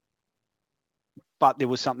 But there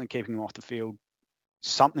was something keeping him off the field,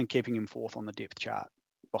 something keeping him fourth on the depth chart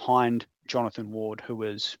behind Jonathan Ward, who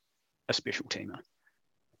is a special teamer.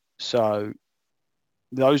 So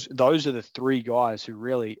those are the three guys who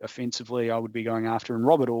really offensively I would be going after. And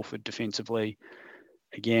Robert Alford defensively,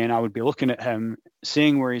 again, I would be looking at him,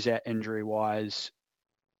 seeing where he's at injury-wise,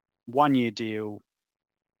 1 year deal.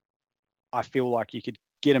 I feel like you could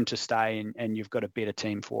get him to stay and you've got a better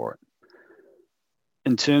team for it.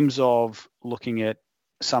 In terms of looking at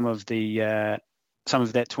some of that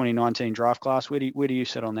 2019 draft class, where do you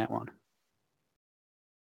sit on that one?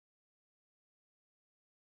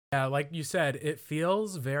 Yeah, like you said, it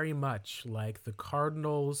feels very much like the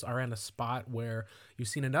Cardinals are in a spot where you've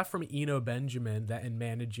seen enough from Eno Benjamin that in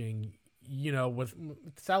managing, with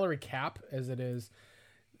salary cap as it is,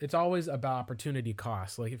 it's always about opportunity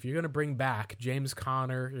cost. Like if you're going to bring back James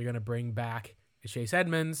Conner, you're going to bring back Chase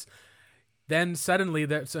Edmonds, then suddenly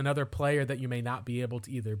that's another player that you may not be able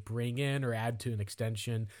to either bring in or add to an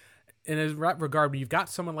extension. In a regard, when you've got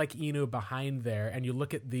someone like Eno behind there and you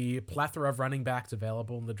look at the plethora of running backs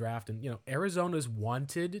available in the draft, and Arizona's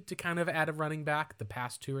wanted to kind of add a running back the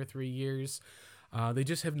past 2 or 3 years. They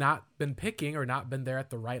just have not been picking or not been there at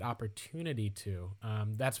the right opportunity to.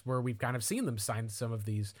 That's where we've kind of seen them sign some of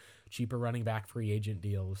these cheaper running back free agent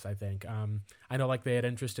deals, I think. I know like they had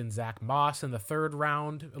interest in Zach Moss in the 3rd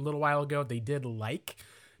round a little while ago. They did like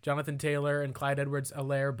Jonathan Taylor and Clyde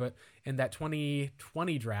Edwards-Helaire, but in that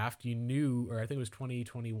 2020 draft, you knew, or I think it was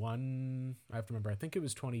 2021, I have to remember, I think it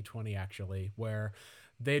was 2020 actually, where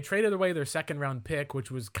they traded away their 2nd round pick, which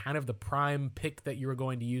was kind of the prime pick that you were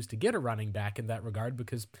going to use to get a running back in that regard,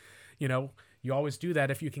 because, you always do that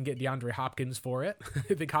if you can get DeAndre Hopkins for it.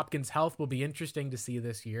 I think Hopkins' health will be interesting to see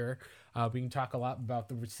this year. We can talk a lot about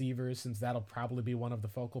the receivers, since that'll probably be one of the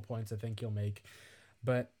focal points I think you'll make.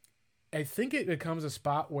 But I think it becomes a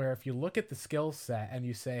spot where if you look at the skill set and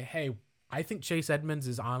you say, hey, I think Chase Edmonds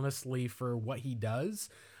is honestly, for what he does,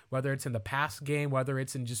 whether it's in the pass game, whether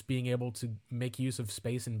it's in just being able to make use of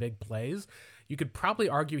space in big plays, you could probably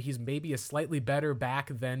argue he's maybe a slightly better back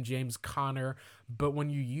than James Conner. But when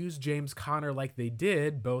you use James Conner like they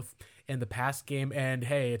did, both in the pass game and,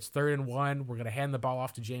 hey, it's 3rd and 1, we're going to hand the ball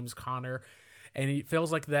off to James Conner, and it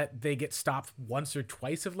feels like that they get stopped once or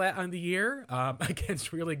twice on the year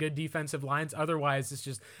against really good defensive lines. Otherwise, it's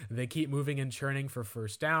just they keep moving and churning for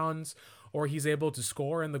first downs, or he's able to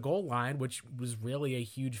score in the goal line, which was really a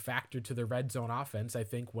huge factor to the red zone offense. I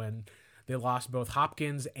think when they lost both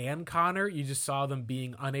Hopkins and Connor, you just saw them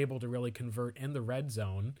being unable to really convert in the red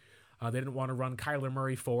zone. They didn't want to run Kyler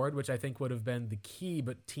Murray forward, which I think would have been the key,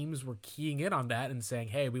 but teams were keying in on that and saying,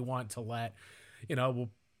 hey, we want to let, we'll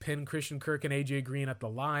pin Christian Kirk and AJ Green at the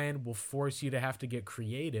line. We'll force you to have to get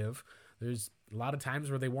creative. There's a lot of times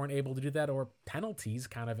where they weren't able to do that, or penalties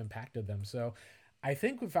kind of impacted them. So I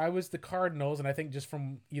think if I was the Cardinals, and I think just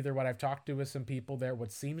from either what I've talked to with some people there,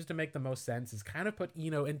 what seems to make the most sense is kind of put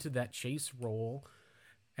Eno into that chase role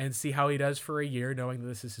and see how he does for a year, knowing that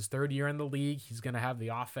this is his 3rd year in the league. He's going to have the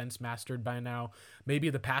offense mastered by now. Maybe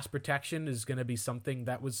the pass protection is going to be something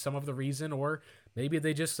that was some of the reason, or maybe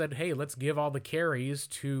they just said, hey, let's give all the carries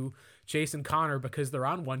to Chase and Connor because they're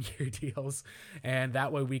on 1 year deals. And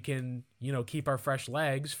that way we can, keep our fresh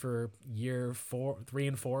legs for year 3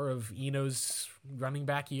 and 4 of Eno's running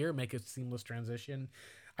back year, make a seamless transition.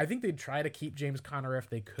 I think they'd try to keep James Conner if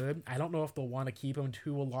they could. I don't know if they'll want to keep him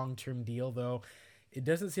to a long-term deal, though. It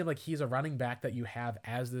doesn't seem like he's a running back that you have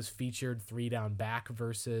as this featured 3-down back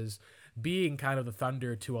versus being kind of the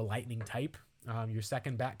Thunder to a Lightning type. Your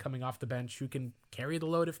second back coming off the bench who can carry the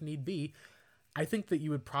load if need be. I think that you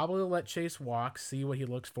would probably let Chase walk, see what he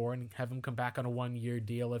looks for, and have him come back on a 1-year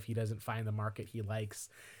deal if he doesn't find the market he likes.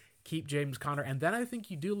 Keep James Conner. And then I think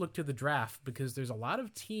you do look to the draft, because there's a lot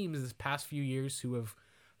of teams this past few years who have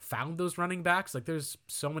found those running backs. Like there's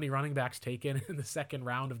so many running backs taken in the 2nd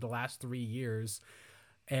round of the last 3 years.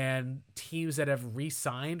 And teams that have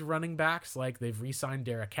re-signed running backs, like they've re-signed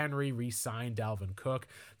Derrick Henry, re-signed Dalvin Cook,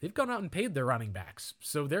 they've gone out and paid their running backs.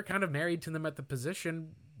 So they're kind of married to them at the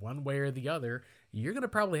position one way or the other. You're going to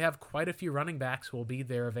probably have quite a few running backs who will be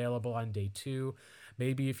there available on day 2.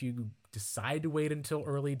 maybe if you decide to wait until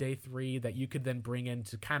early day 3 that you could then bring in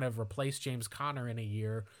to kind of replace James Conner in a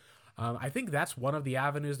year. I think that's one of the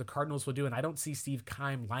avenues the Cardinals will do, and I don't see Steve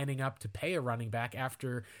Keim lining up to pay a running back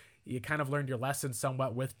after you kind of learned your lesson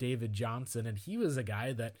somewhat with David Johnson, and he was a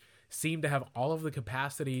guy that seemed to have all of the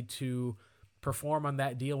capacity to perform on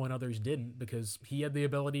that deal when others didn't, because he had the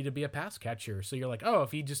ability to be a pass catcher. So you're like, oh,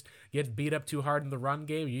 if he just gets beat up too hard in the run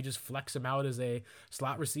game, you just flex him out as a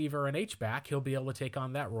slot receiver or an H-back, he'll be able to take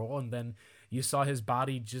on that role. And then you saw his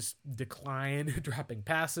body just decline, dropping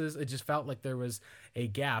passes. It just felt like there was a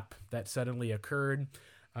gap that suddenly occurred.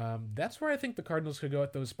 That's where I think the Cardinals could go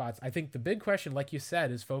at those spots. I think the big question, like you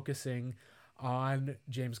said, is focusing on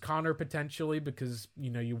James Conner potentially, because,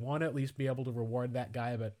 you want to at least be able to reward that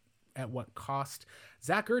guy, but at what cost?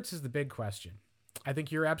 Zach Ertz is the big question. I think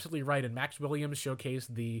you're absolutely right. And Max Williams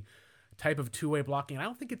showcased the type of two-way blocking. I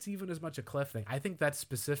don't think it's even as much a Cliff thing. I think that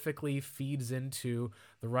specifically feeds into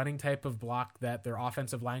the running type of block that their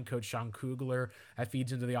offensive line coach, Sean Kugler, that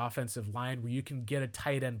feeds into the offensive line where you can get a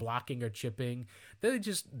tight end blocking or chipping.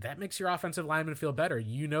 That makes your offensive lineman feel better.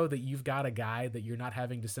 You know that you've got a guy that you're not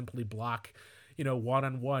having to simply block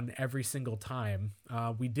one-on-one every single time.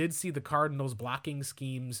 We did see the Cardinals blocking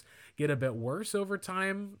schemes get a bit worse over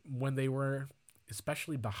time when they were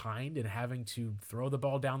especially behind and having to throw the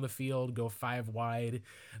ball down the field, go 5 wide.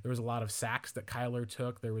 There was a lot of sacks that Kyler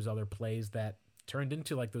took. There was other plays that turned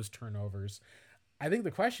into like those turnovers. I think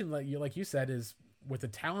the question, like you said, is with the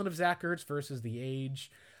talent of Zach Ertz versus the age.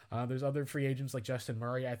 There's other free agents like Justin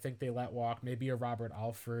Murray. I think they let walk. Maybe a Robert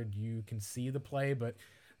Alford. You can see the play, but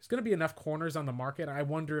there's going to be enough corners on the market. I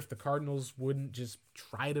wonder if the Cardinals wouldn't just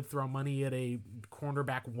try to throw money at a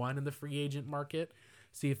cornerback 1 in the free agent market,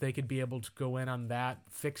 see if they could be able to go in on that,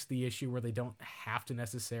 fix the issue where they don't have to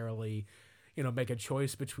necessarily, make a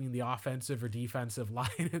choice between the offensive or defensive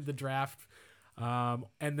line in the draft,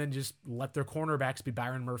 and then just let their cornerbacks be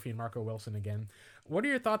Byron Murphy and Marco Wilson again. What are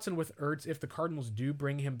your thoughts on with Ertz if the Cardinals do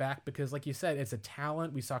bring him back? Because like you said, it's a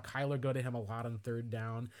talent. We saw Kyler go to him a lot on 3rd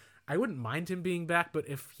down. I wouldn't mind him being back, but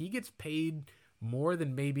if he gets paid more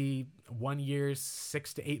than maybe 1 year's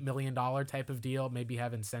 $6 to $8 million type of deal, maybe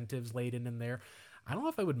have incentives laid in there, I don't know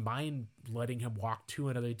if I would mind letting him walk to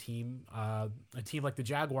another team, a team like the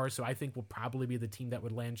Jaguars. So I think will probably be the team that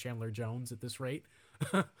would land Chandler Jones at this rate.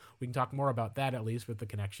 We can talk more about that at least with the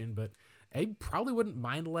connection, but I probably wouldn't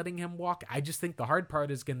mind letting him walk. I just think the hard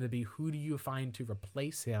part is going to be who do you find to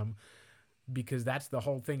replace him? Because that's the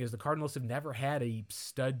whole thing, is the Cardinals have never had a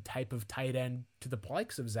stud type of tight end to the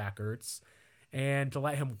likes of Zach Ertz, and to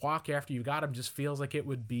let him walk after you got him just feels like it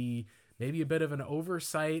would be maybe a bit of an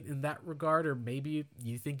oversight in that regard, or maybe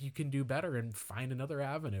you think you can do better and find another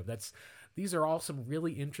avenue. These are all some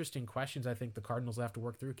really interesting questions I think the Cardinals have to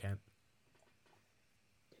work through, Kent.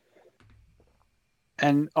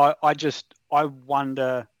 And I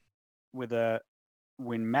wonder whether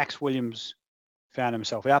when Max Williams found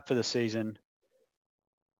himself out for the season,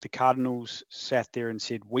 the Cardinals sat there and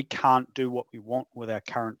said, we can't do what we want with our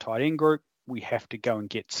current tight end group. We have to go and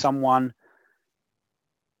get someone.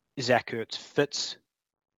 Zach Ertz fits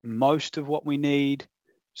most of what we need,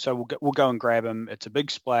 so we'll go and grab him. It's a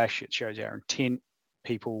big splash. It shows our intent.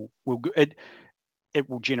 People will it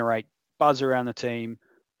will generate buzz around the team.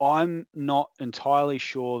 I'm not entirely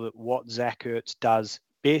sure that what Zach Ertz does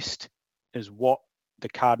best is what the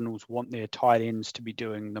Cardinals want their tight ends to be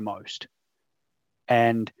doing the most.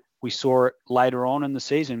 And we saw it later on in the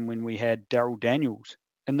season when we had Darrell Daniels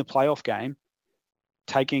in the playoff game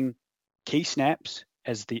taking key snaps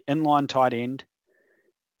as the inline tight end.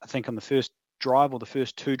 I think on the first drive or the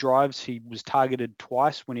first 2 drives, he was targeted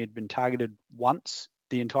twice when he had been targeted once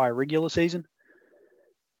the entire regular season.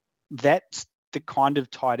 That's the kind of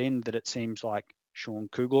tight end that it seems like Sean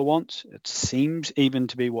Kugler wants. It seems even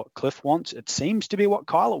to be what Cliff wants. It seems to be what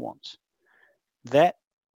Kyler wants. That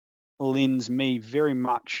lends me very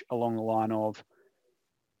much along the line of,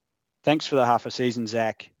 thanks for the half a season,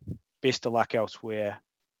 Zach. Best of luck elsewhere.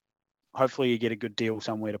 Hopefully you get a good deal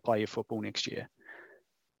somewhere to play your football next year.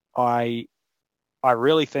 I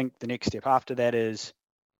really think the next step after that is,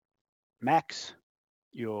 Max,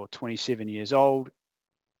 you're 27 years old.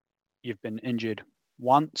 You've been injured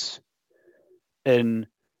once. In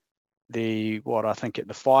the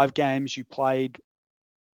 5 games you played,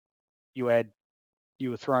 you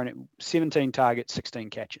were thrown at 17 targets, 16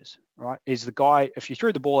 catches, right? He's the guy, if you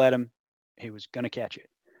threw the ball at him, he was going to catch it.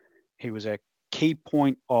 He was a key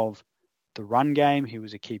point of the run game. He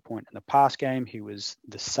was a key point in the pass game. He was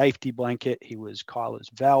the safety blanket. He was Kyler's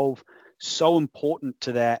valve. So important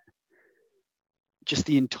to that, just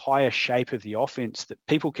the entire shape of the offense that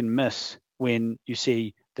people can miss when you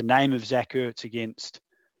see the name of Zach Ertz against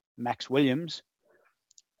Max Williams,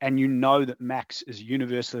 and you know that Max is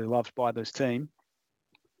universally loved by this team,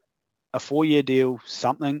 a 4-year deal,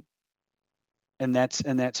 something in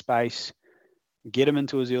that space, get him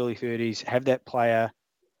into his early 30s, have that player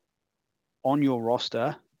on your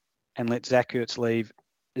roster and let Zach Ertz leave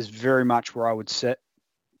is very much where I would sit.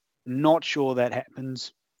 Not sure that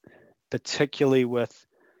happens, particularly with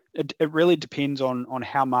it really depends on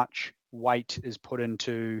how much weight is put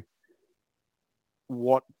into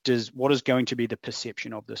what is going to be the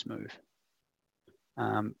perception of this move.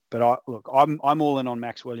 But I'm all in on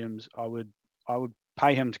Max Williams. I would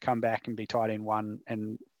pay him to come back and be tight end one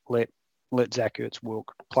and let Zach Ertz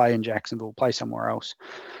walk, play in Jacksonville, play somewhere else,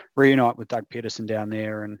 reunite with Doug Peterson down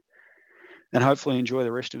there, and hopefully enjoy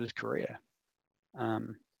the rest of his career.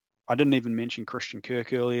 I didn't even mention Christian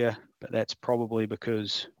Kirk earlier, but that's probably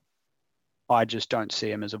because I just don't see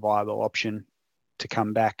him as a viable option to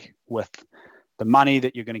come back with the money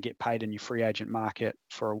that you're going to get paid in your free agent market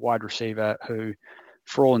for a wide receiver who,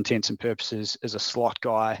 for all intents and purposes, is a slot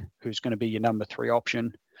guy who's going to be your number 3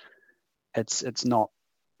 option. It's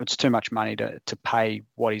too much money to pay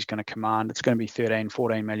what he's going to command. It's going to be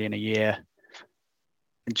 13-14 million a year.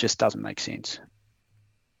 It just doesn't make sense.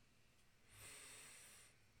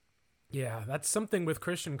 Yeah, that's something with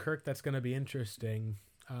Christian Kirk that's going to be interesting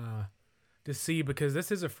to see, because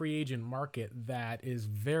this is a free agent market that is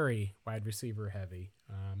very wide receiver heavy.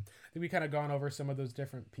 I think we kind of gone over some of those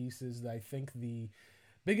different pieces. I think the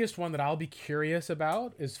biggest one that I'll be curious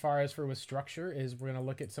about as far as with structure is we're going to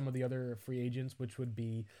look at some of the other free agents, which would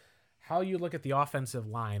be how you look at the offensive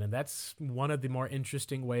line. And that's one of the more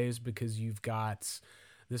interesting ways, because you've got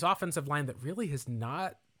this offensive line that really has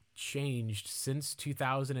not changed since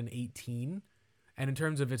 2018. And in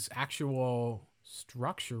terms of its actual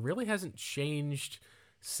structure, really hasn't changed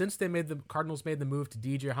since the Cardinals made the move to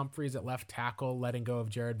DJ Humphries at left tackle, letting go of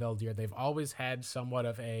Jared Veldheer. They've always had somewhat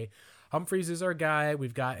of a Humphries is our guy.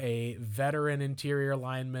 We've got a veteran interior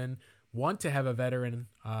lineman, want to have a veteran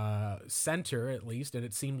center at least, and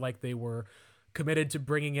it seemed like they were committed to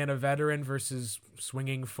bringing in a veteran versus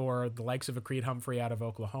swinging for the likes of a Creed Humphrey out of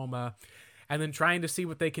Oklahoma, and then trying to see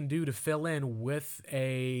what they can do to fill in with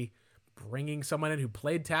bringing someone in who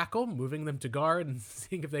played tackle, moving them to guard, and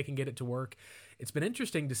seeing if they can get it to work. It's been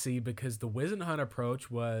interesting to see, because the Wisenhunt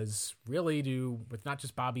approach was really with not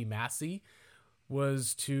just Bobby Massey,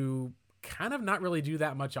 was to kind of not really do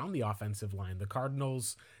that much on the offensive line. The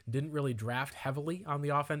Cardinals didn't really draft heavily on the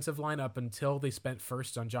offensive line up until they spent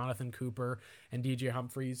first on Jonathan Cooper and DJ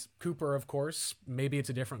Humphries. Cooper, of course, maybe it's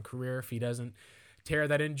a different career if he doesn't tear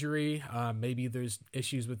that injury. Maybe there's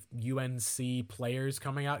issues with UNC players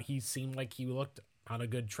coming out. He seemed like he looked on a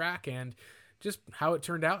good track, and just how it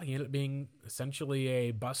turned out, he ended up being essentially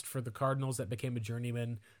a bust for the Cardinals that became a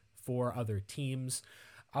journeyman for other teams.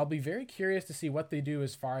 I'll be very curious to see what they do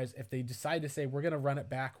as far as if they decide to say, we're going to run it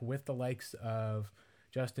back with the likes of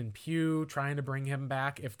Justin Pugh, trying to bring him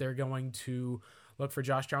back, if they're going to look for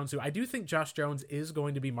Josh Jones, who I do think Josh Jones is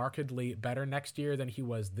going to be markedly better next year than he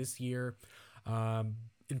was this year.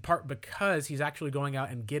 In part because he's actually going out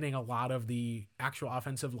and getting a lot of the actual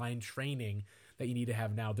offensive line training that you need to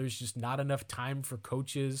have now. There's just not enough time for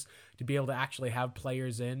coaches to be able to actually have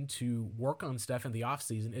players in to work on stuff in the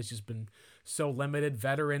offseason. It's just been so limited.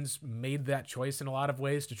 Veterans made that choice in a lot of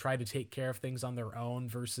ways to try to take care of things on their own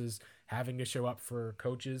versus having to show up for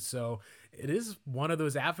coaches. So it is one of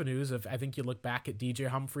those avenues of, I think you look back at DJ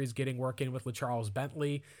Humphries getting work in with LaCharles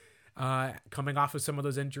Bentley, coming off of some of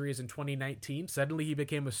those injuries in 2019. Suddenly he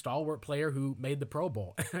became a stalwart player who made the Pro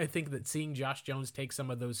Bowl. I think that seeing Josh Jones take some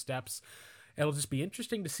of those steps, it'll just be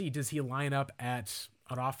interesting to see, does he line up at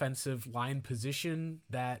an offensive line position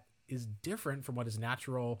that is different from what his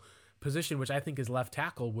natural position, which I think is left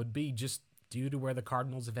tackle, would be, just due to where the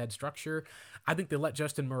Cardinals have had structure. I think they let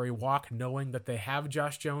Justin Murray walk knowing that they have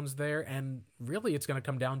Josh Jones there, and really it's going to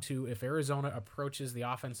come down to if Arizona approaches the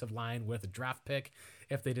offensive line with a draft pick,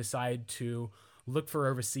 if they decide to look for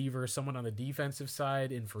a receiver, someone on the defensive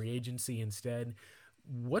side in free agency instead,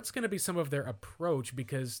 what's going to be some of their approach?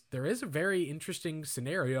 Because there is a very interesting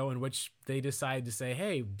scenario in which they decide to say,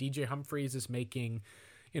 hey, DJ Humphries is making,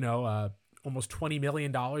 almost $20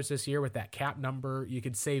 million this year with that cap number. You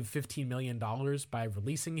could save $15 million by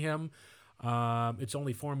releasing him. It's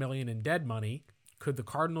only $4 million in dead money. Could the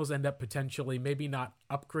Cardinals end up potentially maybe not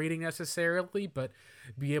upgrading necessarily, but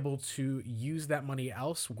be able to use that money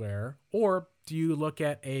elsewhere? Or do you look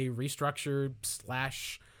at a restructure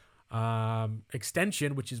 /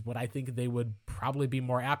 extension, which is what I think they would probably be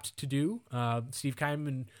more apt to do? Steve Keim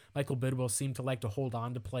and Michael Bidwill seem to like to hold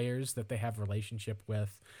on to players that they have relationship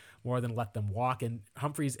with. more than let them walk. And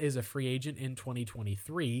Humphries is a free agent in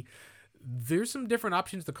 2023. There's some different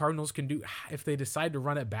options the Cardinals can do if they decide to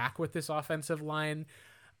run it back with this offensive line.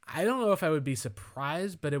 I don't know if I would be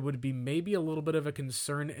surprised, but it would be maybe a little bit of a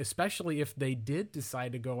concern, especially if they did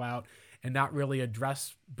decide to go out and not really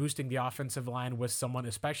address boosting the offensive line with someone,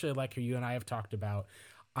 especially like who you and I have talked about,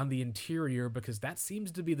 on the interior, because that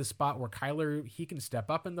seems to be the spot where Kyler, he can step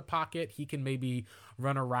up in the pocket. He can maybe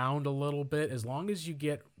run around a little bit as long as you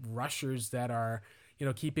get rushers that are,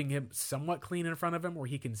 keeping him somewhat clean in front of him where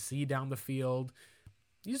he can see down the field.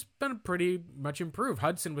 He's been pretty much improved.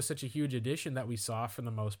 Hudson was such a huge addition that we saw for the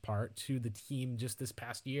most part to the team just this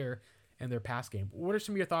past year and their pass game. What are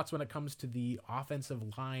some of your thoughts when it comes to the offensive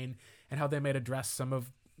line and how they might address some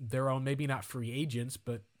of their own, maybe not free agents,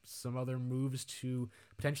 but some other moves to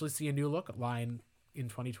potentially see a new look line in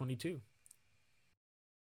 2022?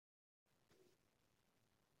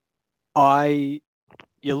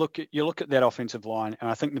 You look at that offensive line, and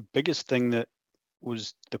I think the biggest thing that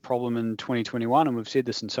was the problem in 2021, and we've said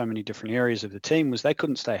this in so many different areas of the team, was they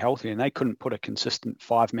couldn't stay healthy and they couldn't put a consistent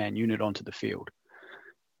 5-man unit onto the field.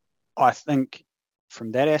 I think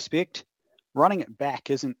from that aspect, running it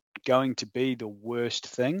back isn't going to be the worst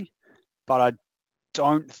thing, but I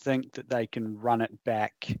don't think that they can run it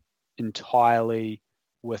back entirely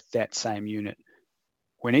with that same unit.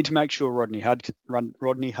 We need to make sure Rodney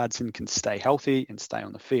Hudson can stay healthy and stay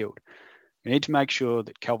on the field. We need to make sure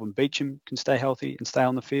that Kelvin Beachum can stay healthy and stay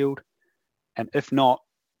on the field. And if not,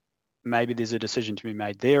 maybe there's a decision to be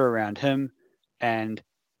made there around him. And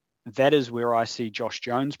that is where I see Josh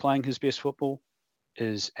Jones playing his best football,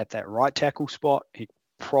 is at that right tackle spot. He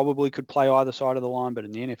probably could play either side of the line, but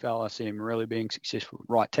in the NFL, I see him really being successful at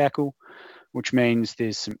right tackle, which means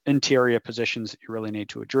there's some interior positions that you really need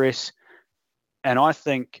to address. And I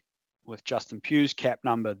think with Justin Pugh's cap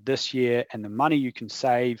number this year and the money you can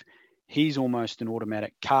save, he's almost an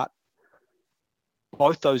automatic cut.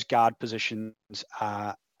 Both those guard positions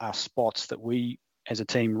are spots that we as a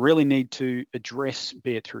team really need to address,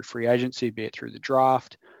 be it through free agency, be it through the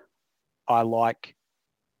draft. I like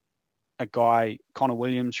a guy, Connor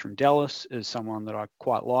Williams from Dallas, is someone that I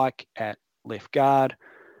quite like at left guard.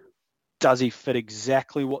 Does he fit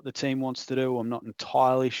exactly what the team wants to do? I'm not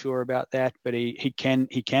entirely sure about that, but he can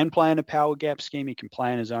play in a power gap scheme. He can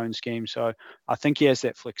play in his own scheme. So I think he has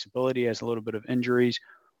that flexibility, has a little bit of injuries.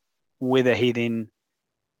 Whether he then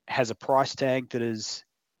has a price tag that is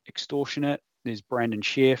extortionate. There's Brandon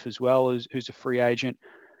Scherf as well, who's a free agent.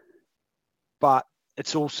 But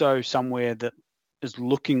it's also somewhere that is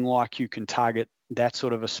looking like you can target that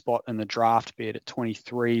sort of a spot in the draft, be it at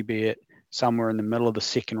 23, be it somewhere in the middle of the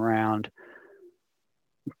second round.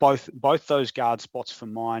 Both those guard spots for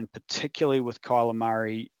mine, particularly with Kyler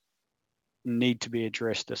Murray, need to be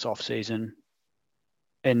addressed this offseason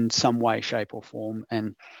in some way, shape, or form.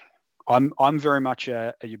 And I'm very much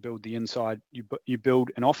you build the inside. You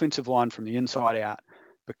build an offensive line from the inside out,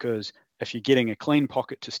 because if you're getting a clean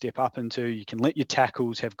pocket to step up into, you can let your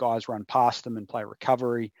tackles have guys run past them and play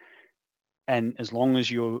recovery. And as long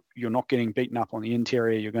as you're not getting beaten up on the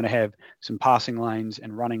interior, you're going to have some passing lanes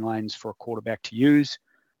and running lanes for a quarterback to use.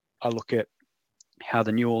 I look at how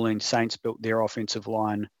the New Orleans Saints built their offensive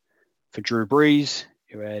line for Drew Brees.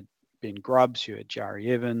 You had Ben Grubbs, you had Jari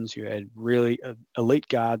Evans, you had really elite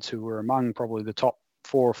guards who were among probably the top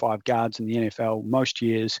 4 or 5 guards in the NFL most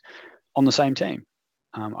years on the same team.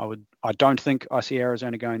 I don't think I see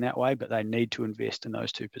Arizona going that way, but they need to invest in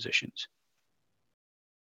those two positions.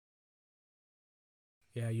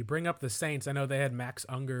 Yeah, you bring up the Saints. I know they had Max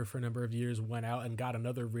Unger for a number of years, went out and got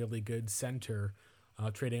another really good center,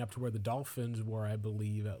 trading up to where the Dolphins were, I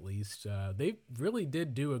believe, at least. They really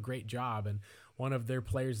did do a great job, and one of their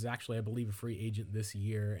players is actually, I believe, a free agent this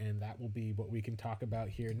year, and that will be what we can talk about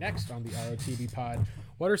here next on the ROTB pod.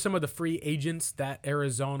 What are some of the free agents that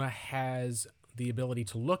Arizona has the ability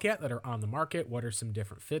to look at that are on the market? What are some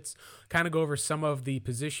different fits? Kind of go over some of the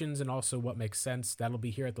positions and also what makes sense. That'll be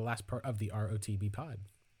here at the last part of the ROTB pod.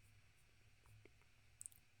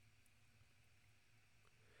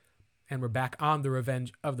 And we're back on the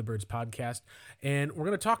Revenge of the Birds podcast. And we're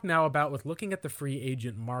going to talk now about with looking at the free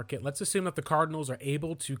agent market. Let's assume that the Cardinals are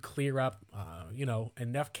able to clear up,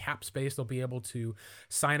 enough cap space. They'll be able to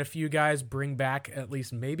sign a few guys, bring back at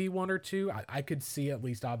least maybe one or two. I could see at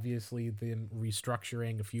least obviously them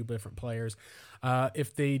restructuring a few different players.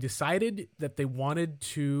 If they decided that they wanted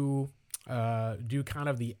to do kind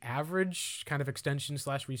of the average kind of extension /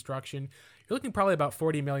 restructuring, you're looking probably about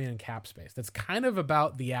 $40 million in cap space. That's kind of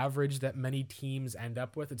about the average that many teams end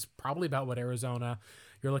up with. It's probably about what Arizona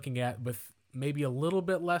you're looking at, with maybe a little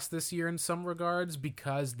bit less this year in some regards,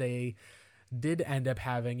 because they did end up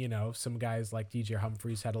having, some guys like DJ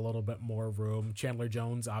Humphries had a little bit more room. Chandler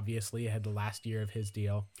Jones obviously had the last year of his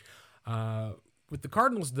deal. With the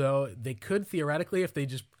Cardinals, though, they could theoretically, if they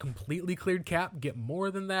just completely cleared cap, get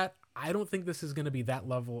more than that. I don't think this is going to be that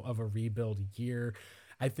level of a rebuild year.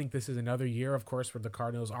 I think this is another year, of course, where the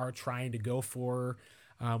Cardinals are trying to go for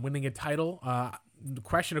winning a title. The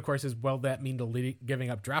question, of course, is will that mean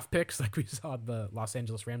giving up draft picks like we saw the Los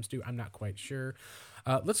Angeles Rams do? I'm not quite sure.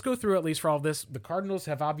 Let's go through at least for all this. The Cardinals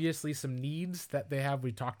have obviously some needs that they have.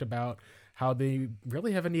 We talked about how they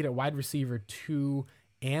really have a need at wide receiver 2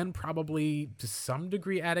 and probably to some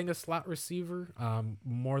degree adding a slot receiver.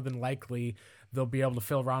 More than likely, they'll be able to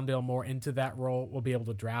fill Rondale Moore into that role. We'll be able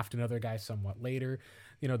to draft another guy somewhat later.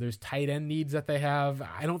 There's tight end needs that they have.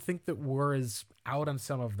 I don't think that we're as out on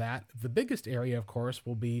some of that. The biggest area, of course,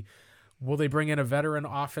 will be, will they bring in a veteran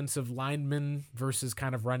offensive lineman versus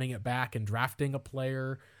kind of running it back and drafting a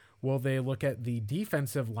player? Will they look at the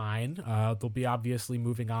defensive line? They'll be obviously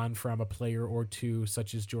moving on from a player or two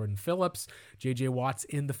such as Jordan Phillips. J.J. Watt's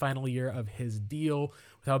in the final year of his deal.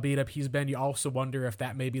 With how beat up he's been, you also wonder if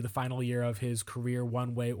that may be the final year of his career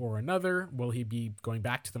one way or another. Will he be going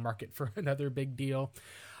back to the market for another big deal?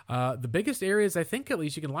 The biggest areas I think at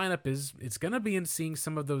least you can line up is it's going to be in seeing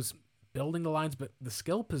some of those building the lines, but the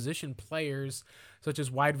skill position players such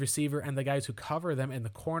as wide receiver and the guys who cover them in the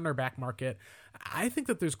cornerback market. I think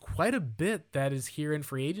that there's quite a bit that is here in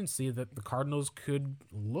free agency that the Cardinals could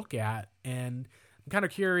look at. And I'm kind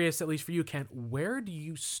of curious, at least for you, Kent, where do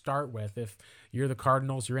you start with? If you're the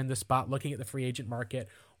Cardinals, you're in this spot looking at the free agent market,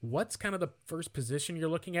 what's kind of the first position you're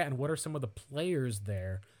looking at? And what are some of the players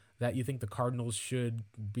there that you think the Cardinals should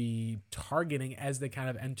be targeting as they kind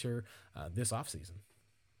of enter this offseason?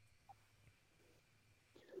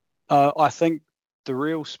 I think the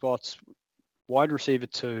real spots, wide receiver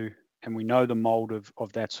 2, and we know the mold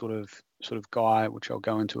of that sort of guy, which I'll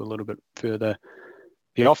go into a little bit further.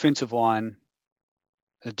 The offensive line,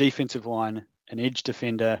 the defensive line, an edge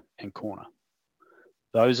defender, and corner.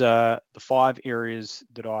 Those are the 5 areas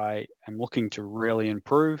that I am looking to really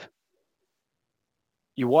improve.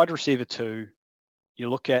 Your wide receiver 2, you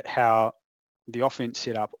look at how the offense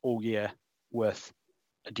set up all year with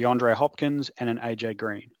a DeAndre Hopkins and an AJ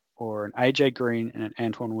Green, or an AJ Green and an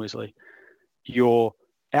Antoine Wesley. Your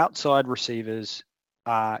outside receivers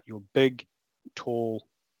are your big, tall,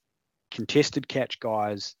 contested catch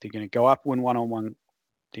guys. They're going to go up, win one-on-one.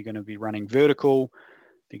 They're going to be running vertical.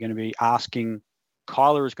 They're going to be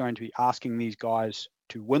Kyler is going to be asking these guys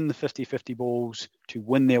to win the 50-50 balls, to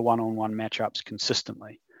win their one-on-one matchups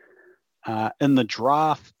consistently.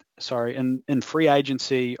 In free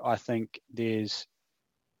agency, I think there's,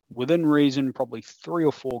 within reason, probably 3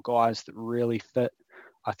 or 4 guys that really fit.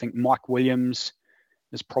 I think Mike Williams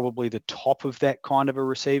is probably the top of that kind of a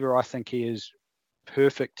receiver. I think he is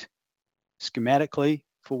perfect schematically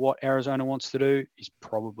for what Arizona wants to do. He's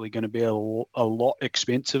probably going to be a lot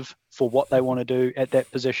expensive for what they want to do at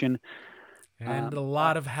that position. And a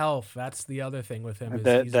lot of health. That's the other thing with him.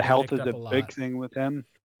 The health is a big thing with him.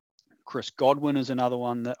 Chris Godwin is another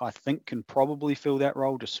one that I think can probably fill that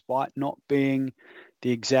role despite not being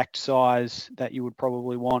the exact size that you would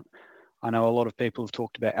probably want. I know a lot of people have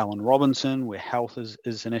talked about Allen Robinson, where health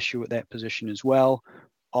is an issue at that position as well.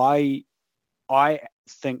 I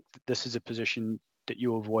think that this is a position that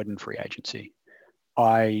you avoid in free agency.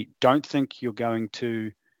 I don't think you're going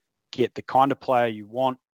to get the kind of player you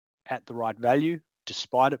want at the right value,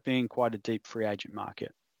 despite it being quite a deep free agent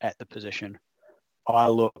market at the position. I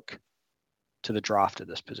look to the draft at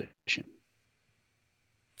this position.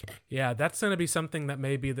 Yeah, that's going to be something that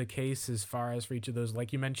may be the case as far as for each of those.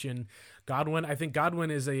 Like you mentioned, Godwin. I think Godwin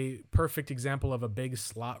is a perfect example of a big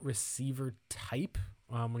slot receiver type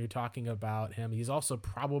when you're talking about him. He's also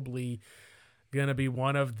probably going to be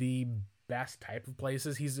one of the best type of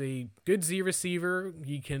places. He's a good Z receiver.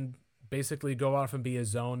 He can basically go off and be a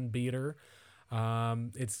zone beater.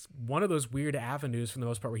 It's one of those weird avenues for the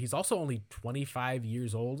most part where he's also only 25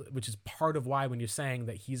 years old, which is part of why when you're saying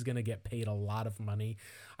that he's going to get paid a lot of money,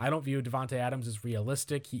 I don't view Devontae Adams as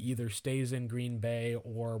realistic. He either stays in Green Bay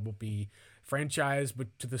or will be franchised, but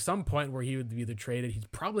to some point where he would be either traded, he's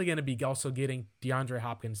probably going to be also getting DeAndre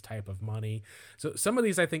Hopkins type of money. So some of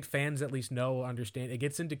these, I think fans at least know, understand. It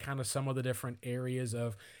gets into kind of some of the different areas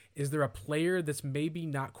of, is there a player that's maybe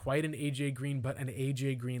not quite an AJ Green, but an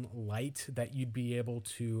AJ Green light that you'd be able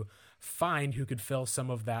to find who could fill some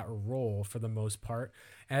of that role for the most part?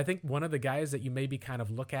 And I think one of the guys that you maybe kind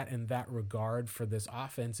of look at in that regard for this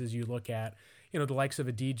offense is you look at, the likes of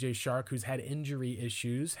a DJ Shark who's had injury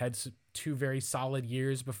issues, had 2 very solid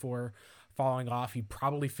years before falling off. He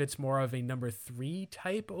probably fits more of a number 3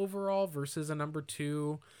 type overall versus a number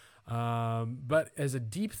 2. But as a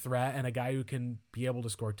deep threat and a guy who can be able to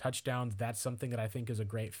score touchdowns, that's something that I think is a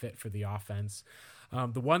great fit for the offense.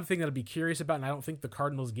 The one thing that I'd be curious about, and I don't think the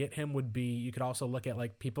Cardinals get him, would be you could also look at,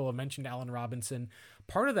 like, people have mentioned Allen Robinson.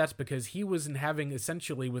 Part of that's because he wasn't having,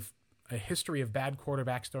 essentially, with a history of bad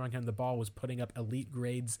quarterbacks throwing him the ball, was putting up elite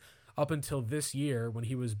grades up until this year when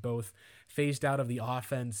he was both phased out of the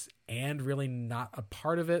offense and really not a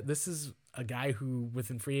part of it. This is a guy who,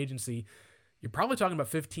 within free agency, you're probably talking about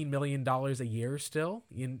 $15 million a year still.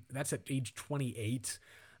 That's at age 28.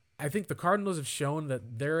 I think the Cardinals have shown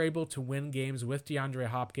that they're able to win games with DeAndre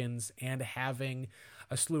Hopkins and having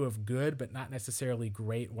a slew of good but not necessarily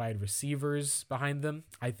great wide receivers behind them.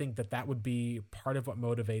 I think that would be part of what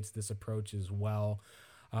motivates this approach as well.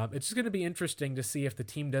 It's just going to be interesting to see if the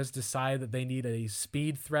team does decide that they need a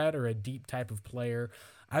speed threat or a deep type of player.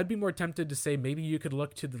 I'd be more tempted to say maybe you could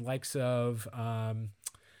look to the likes of...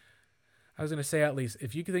 I was going to say, at least,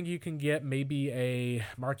 if you think you can get maybe a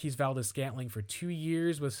Marquise Valdes-Scantling for 2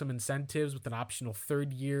 years with some incentives with an optional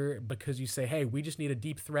 3rd year, because you say, hey, we just need a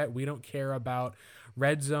deep threat. We don't care about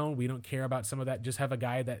red zone. We don't care about some of that. Just have a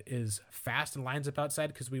guy that is fast and lines up outside,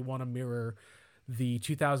 because we want to mirror the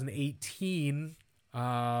 2018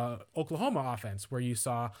 Oklahoma offense, where you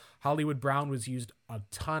saw Hollywood Brown was used a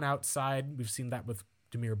ton outside. We've seen that with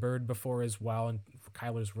Damiere Byrd before as well, and for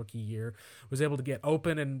Kyler's rookie year, was able to get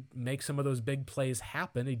open and make some of those big plays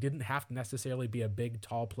happen. He didn't have to necessarily be a big,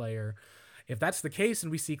 tall player. If that's the case,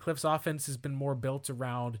 and we see Cliff's offense has been more built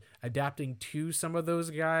around adapting to some of those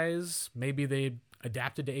guys, maybe they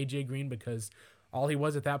adapted to AJ Green because all he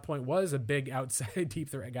was at that point was a big outside deep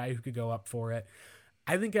threat guy who could go up for it.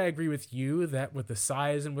 I think I agree with you that with the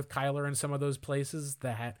size and with Kyler and some of those places,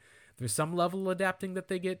 that there's some level of adapting that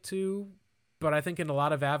they get to. But I think in a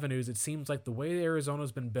lot of avenues, it seems like the way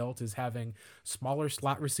Arizona's been built is having smaller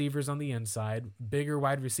slot receivers on the inside, bigger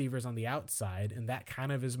wide receivers on the outside, and that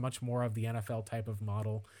kind of is much more of the NFL type of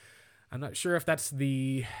model. I'm not sure if that's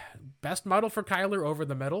the best model for Kyler over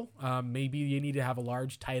the middle. Maybe you need to have a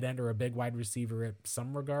large tight end or a big wide receiver in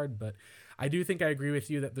some regard, but I do think I agree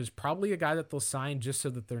with you that there's probably a guy that they'll sign just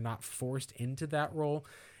so that they're not forced into that role.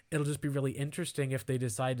 It'll just be really interesting if they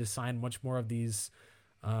decide to sign much more of these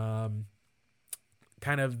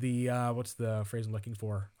kind of the, what's the phrase I'm looking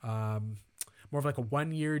for? More of like a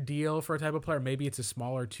 1-year deal for a type of player. Maybe it's a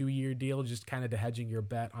smaller 2-year deal, just kind of to hedging your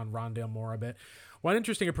bet on Rondale Moore a bit. One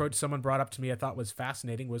interesting approach someone brought up to me I thought was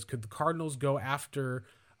fascinating was, could the Cardinals go after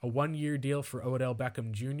a 1-year deal for Odell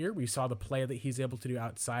Beckham Jr.? We saw the play that he's able to do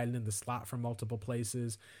outside and in the slot from multiple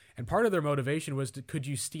places. And part of their motivation was, could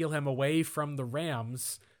you steal him away from the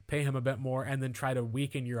Rams, pay him a bit more, and then try to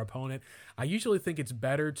weaken your opponent? I usually think it's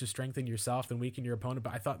better to strengthen yourself than weaken your opponent,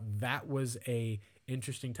 but I thought that was a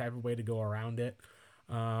interesting type of way to go around it.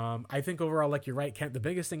 I think overall, like you're right, Kent, the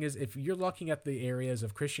biggest thing is if you're looking at the areas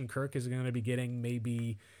of Christian Kirk is going to be getting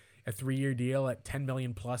maybe a 3-year deal at $10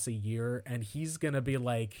 million plus a year, and he's going to be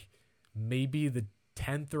like maybe the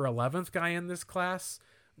 10th or 11th guy in this class.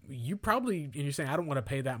 You probably, and you're saying, I don't want to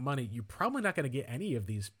pay that money. You're probably not going to get any of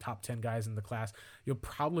these top 10 guys in the class. You'll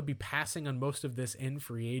probably be passing on most of this in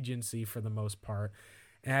free agency for the most part.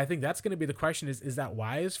 And I think that's going to be the question is that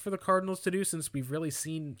wise for the Cardinals to do, since we've really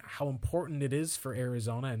seen how important it is for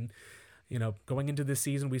Arizona? And, you know, going into this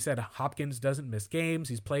season, we said Hopkins doesn't miss games.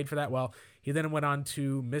 He's played for that. Well, he then went on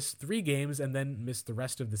to miss 3 games and then missed the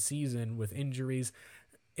rest of the season with injuries.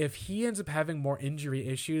 If he ends up having more injury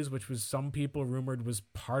issues, which was some people rumored was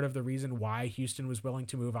part of the reason why Houston was willing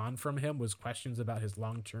to move on from him, was questions about his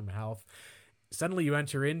long-term health. Suddenly you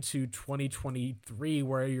enter into 2023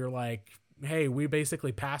 where you're like, hey, we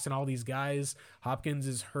basically passing all these guys. Hopkins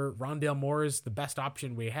is hurt. Rondale Moore is the best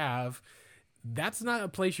option we have. That's not a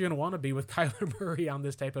place you're going to want to be with Kyler Murray on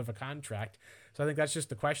this type of a contract. So I think that's just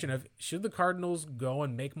the question of, should the Cardinals go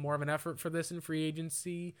and make more of an effort for this in free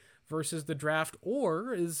agency versus the draft?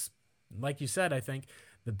 Or is, like you said, I think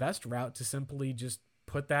the best route to simply just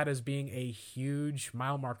put that as being a huge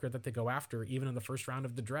mile marker that they go after, even in the first round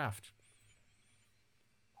of the draft?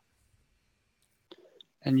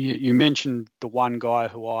 And you mentioned the one guy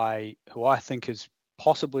who I think is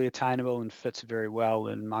possibly attainable and fits very well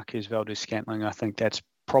in Marquise Valdes-Scantling. I think that's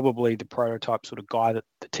probably the prototype sort of guy that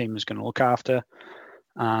the team is going to look after.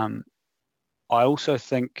 I also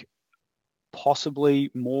think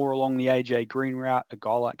possibly more along the AJ Green route, a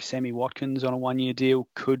guy like Sammy Watkins on a 1-year deal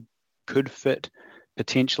could fit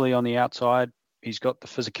potentially on the outside. He's got the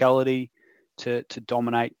physicality to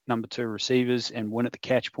dominate number 2 receivers and win at the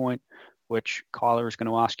catch point, which Kyler is going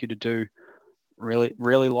to ask you to do.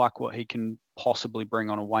 Really like what he can possibly bring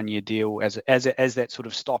on a 1-year deal as that sort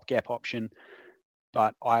of stopgap option.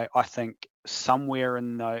 But I think somewhere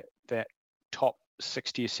in that top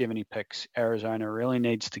 60 or 70 picks, Arizona really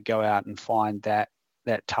needs to go out and find that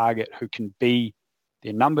target who can be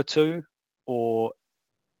their number 2, or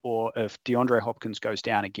if DeAndre Hopkins goes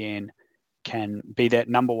down again, can be that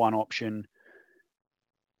number 1 option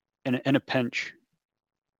in a pinch.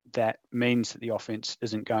 That means that the offense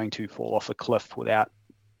isn't going to fall off a cliff without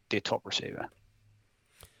their top receiver.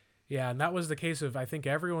 Yeah, and that was the case of, I think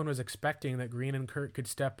everyone was expecting that Green and Kirk could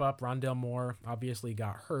step up. Rondale Moore obviously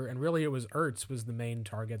got hurt, and really it was Ertz was the main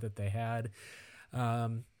target that they had.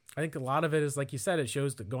 I think a lot of it is, like you said, it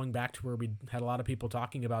shows that going back to where we had a lot of people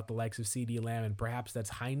talking about the likes of CeeDee Lamb, and perhaps that's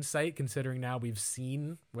hindsight considering now we've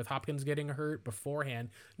seen with Hopkins getting hurt beforehand.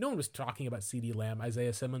 No one was talking about CeeDee Lamb.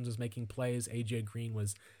 Isaiah Simmons was making plays. AJ Green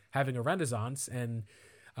was having a renaissance. And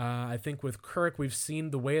I think with Kirk, we've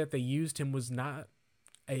seen the way that they used him was not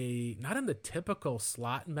in the typical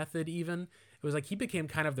slot method even. It was like he became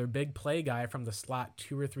kind of their big play guy from the slot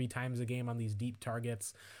 2 or 3 times a game on these deep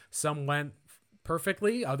targets. Some went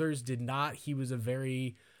perfectly, others did not. He was a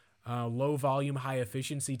very low volume, high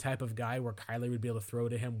efficiency type of guy where Kyler would be able to throw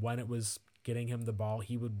to him when it was getting him the ball.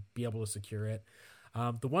 He would be able to secure it.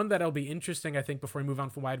 The one that'll be interesting, I think, before we move on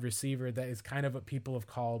from wide receiver, that is kind of what people have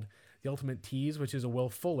called the ultimate tease, which is a Will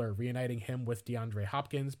Fuller, reuniting him with DeAndre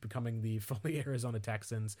Hopkins, becoming the fully Arizona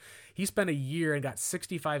Texans. He spent a year and got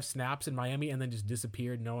 65 snaps in Miami and then just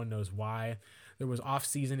disappeared. No one knows why. There was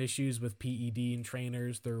off-season issues with PED and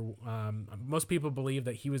trainers. Most people believe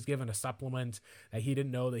that he was given a supplement that he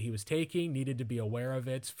didn't know that he was taking, needed to be aware of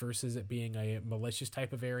it versus it being a malicious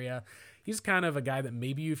type of area. He's kind of a guy that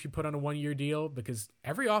maybe if you put on a 1-year deal, because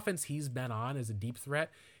every offense he's been on as a deep threat,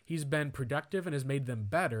 he's been productive and has made them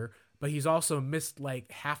better, but he's also missed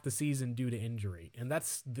like half the season due to injury. And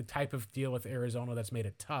that's the type of deal with Arizona that's made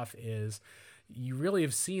it tough, is you really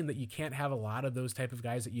have seen that you can't have a lot of those type of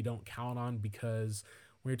guys that you don't count on, because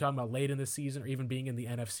when you're talking about late in the season or even being in the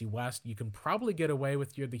NFC West, you can probably get away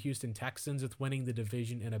with the Houston Texans with winning the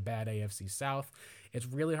division in a bad AFC South. It's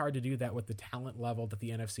really hard to do that with the talent level that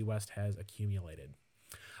the NFC West has accumulated.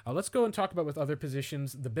 Let's go and talk about with other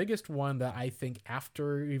positions. The biggest one that I think,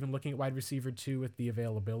 after even looking at wide receiver 2 with the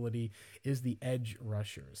availability, is the edge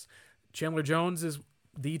rushers. Chandler Jones is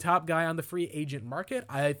the top guy on the free agent market.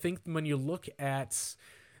 I think when you look at,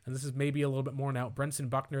 and this is maybe a little bit more now, Brenson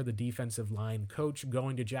Buckner, the defensive line coach,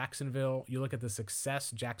 going to Jacksonville. You look at the success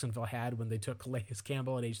Jacksonville had when they took Calais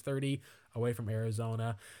Campbell at age 30 away from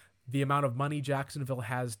Arizona. The amount of money Jacksonville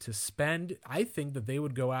has to spend, I think that they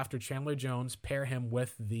would go after Chandler Jones, pair him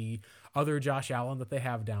with the other Josh Allen that they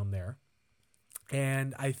have down there.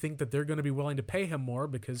 And I think that they're going to be willing to pay him more,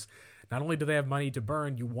 because not only do they have money to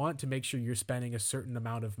burn, you want to make sure you're spending a certain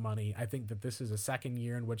amount of money. I think that this is a second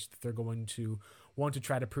year in which they're going to want to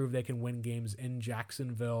try to prove they can win games in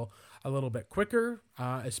Jacksonville a little bit quicker,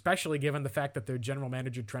 especially given the fact that their general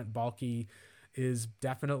manager, Trent Baalke, is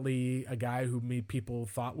definitely a guy who maybe people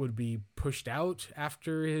thought would be pushed out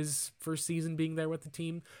after his first season being there with the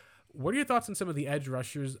team. What are your thoughts on some of the edge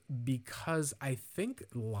rushers? Because I think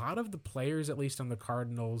a lot of the players, at least on the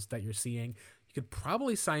Cardinals that you're seeing, you could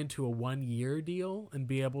probably sign to a 1-year deal and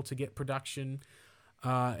be able to get production.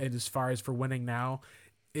 And as far as for winning now,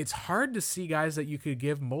 it's hard to see guys that you could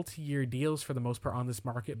give multi-year deals for the most part on this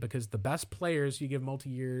market, because the best players you give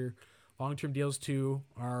multi-year long-term deals to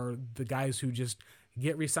are the guys who just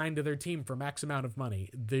get re-signed to their team for max amount of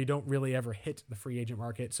money. They don't really ever hit the free agent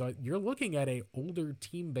market. So you're looking at a older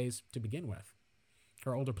team base to begin with,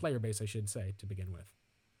 or older player base, I should say, to begin with.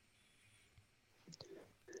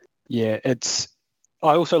 Yeah,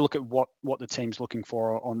 I also look at what the team's looking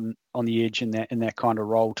for on the edge in that kind of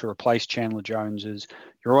role to replace Chandler Jones. Is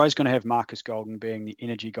you're always going to have Marcus Golden being the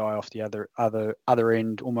energy guy off the other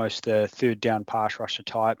end, almost the third down pass rusher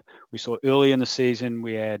type. We saw early in the season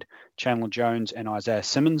we had Chandler Jones and Isaiah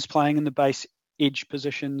Simmons playing in the base edge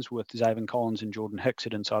positions with Zaven Collins and Jordan Hicks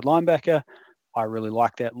at inside linebacker. I really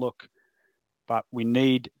like that look, but we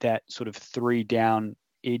need that sort of 3-down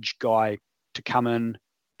edge guy to come in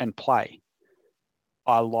and play.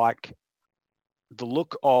 I like the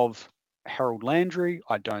look of Harold Landry.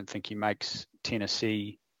 I don't think he makes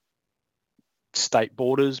Tennessee state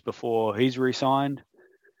borders before he's re-signed.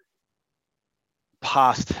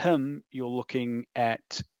 Past him, you're looking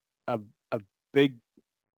at a big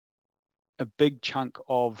chunk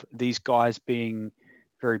of these guys being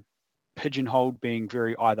very pigeonholed, being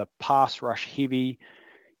very either pass rush heavy.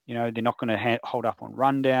 They're not going to hold up on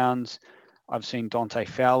rundowns. I've seen Dante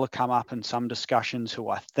Fowler come up in some discussions who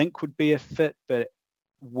I think would be a fit, but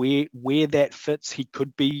where that fits. He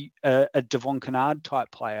could be a Devon Kennard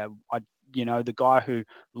type player. The guy who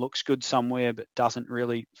looks good somewhere but doesn't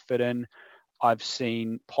really fit in. I've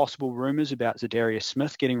seen possible rumors about Zadarius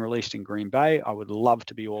Smith getting released in Green Bay. I would love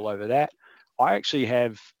to be all over that. I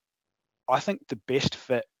think the best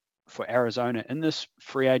fit for Arizona in this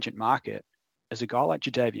free agent market is a guy like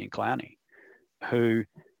Jadeveon Clowney, who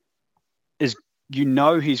is,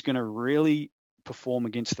 he's going to really perform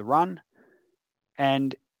against the run.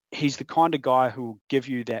 And he's the kind of guy who will give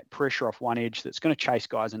you that pressure off one edge that's going to chase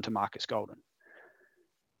guys into Marcus Golden.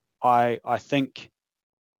 I think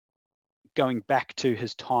going back to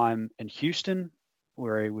his time in Houston,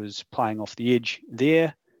 where he was playing off the edge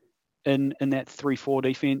there in that 3-4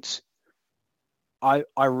 defense, I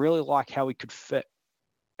really like how he could fit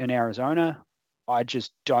in Arizona. I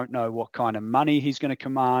just don't know what kind of money he's going to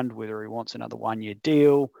command, whether he wants another 1-year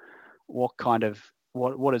deal,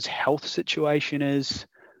 what his health situation is.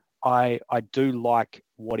 I do like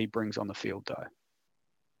what he brings on the field,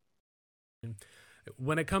 though.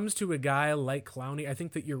 When it comes to a guy like Clowney, I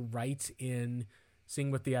think that you're right in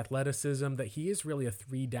seeing with the athleticism that he is really a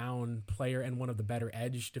 3-down player and one of the better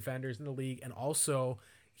edge defenders in the league. And also,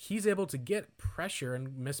 he's able to get pressure and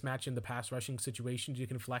mismatch in the pass rushing situations. You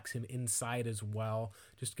can flex him inside as well,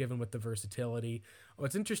 just given with the versatility.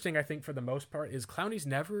 What's interesting, I think, for the most part, is Clowney's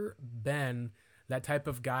never been that type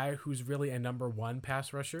of guy who's really a number one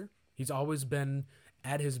pass rusher. He's always been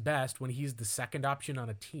at his best when he's the second option on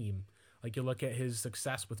a team. Like, you look at his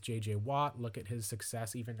success with J.J. Watt, look at his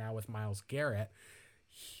success even now with Myles Garrett.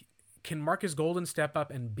 Can Marcus Golden step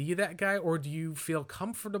up and be that guy, or do you feel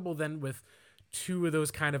comfortable then with two of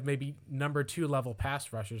those kind of maybe number 2 level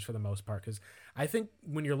pass rushers for the most part? Because I think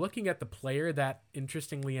when you're looking at the player that,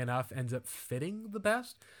 interestingly enough, ends up fitting the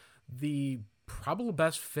best, the probable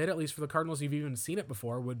best fit, at least for the Cardinals, you've even seen it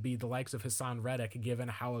before, would be the likes of Hassan Reddick, given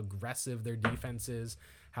how aggressive their defense is,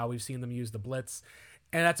 how we've seen them use the blitz.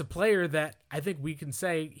 And that's a player that I think we can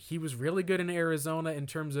say he was really good in Arizona in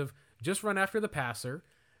terms of just run after the passer,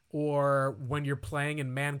 or when you're playing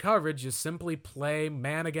in man coverage, just simply play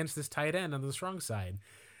man against this tight end on the strong side.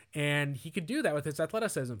 And he could do that with his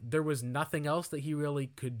athleticism. There was nothing else that he really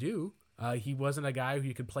could do. He wasn't a guy who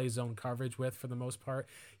you could play zone coverage with for the most part.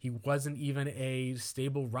 He wasn't even a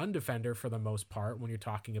stable run defender for the most part when you're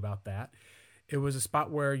talking about that. It was a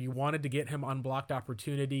spot where you wanted to get him unblocked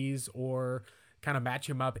opportunities or kind of match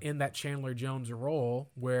him up in that Chandler Jones role,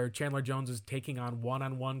 where Chandler Jones is taking on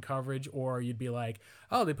one-on-one coverage, or you'd be like,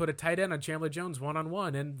 oh, they put a tight end on Chandler Jones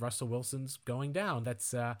one-on-one and Russell Wilson's going down.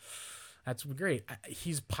 That's great.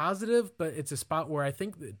 He's positive, but it's a spot where I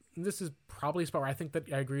think that this is probably a spot where I think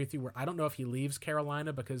that I agree with you, where I don't know if he leaves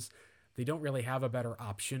Carolina because they don't really have a better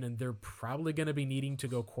option, and they're probably going to be needing to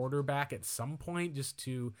go quarterback at some point just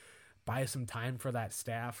to buy some time for that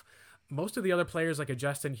staff. Most of the other players, like a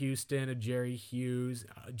Justin Houston, a Jerry Hughes,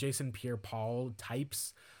 Jason Pierre-Paul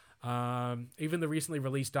types, even the recently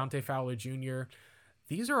released Dante Fowler Jr.,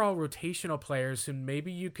 these are all rotational players who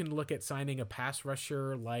maybe you can look at signing a pass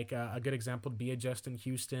rusher. Like a good example would be a Justin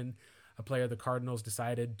Houston, a player the Cardinals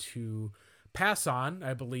decided to pass on,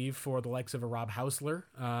 I believe, for the likes of a Rob Hausler.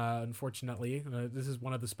 Unfortunately, this is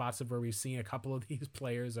one of the spots of where we've seen a couple of these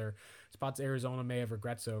players, or spots Arizona may have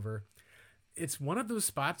regrets over. It's one of those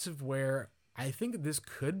spots of where I think this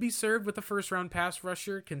could be served with a first-round pass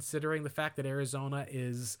rusher, considering the fact that Arizona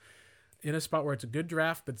is in a spot where it's a good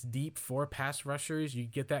draft that's deep for pass rushers. You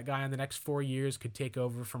get that guy in the next 4 years, could take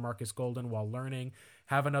over for Marcus Golden while learning,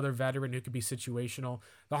 have another veteran who could be situational.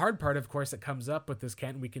 The hard part, of course, that comes up with this,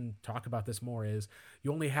 Kent, we can talk about this more, is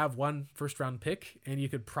you only have one first-round pick, and you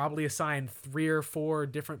could probably assign 3 or 4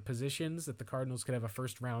 different positions that the Cardinals could have a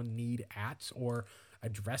first-round need at, or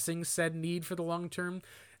addressing said need for the long term.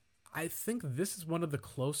 I think this is one of the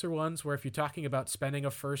closer ones where if you're talking about spending a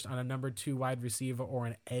first on a number 2 wide receiver or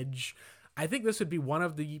an edge, I think this would be one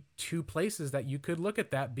of the 2 places that you could look at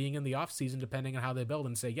that being in the offseason, depending on how they build,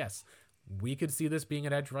 and say, yes, we could see this being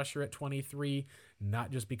an edge rusher at 23, not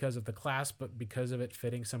just because of the class, but because of it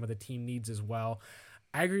fitting some of the team needs as well.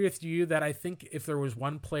 I agree with you that I think if there was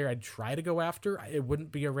one player I'd try to go after, it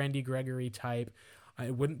wouldn't be a Randy Gregory type.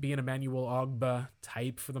 It wouldn't be an Emmanuel Ogbah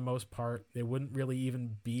type for the most part. It wouldn't really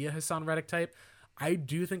even be a Hassan Reddick type. I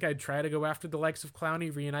do think I'd try to go after the likes of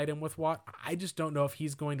Clowney, reunite him with Watt. I just don't know if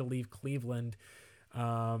he's going to leave Cleveland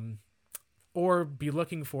or be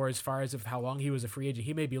looking for, as far as of how long he was a free agent,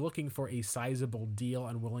 he may be looking for a sizable deal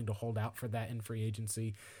and willing to hold out for that in free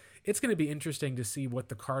agency. It's going to be interesting to see what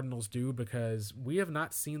the Cardinals do, because we have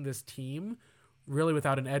not seen this team really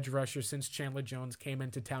without an edge rusher since Chandler Jones came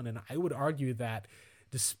into town. And I would argue that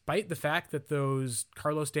despite the fact that those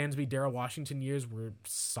Carlos Dansby, Darrell Washington years were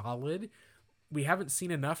solid, we haven't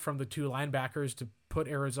seen enough from the two linebackers to put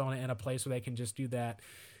Arizona in a place where they can just do that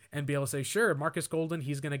and be able to say, sure, Marcus Golden,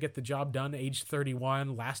 he's going to get the job done, age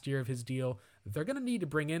 31, last year of his deal. They're going to need to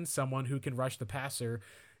bring in someone who can rush the passer,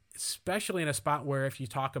 especially in a spot where if you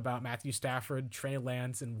talk about Matthew Stafford, Trey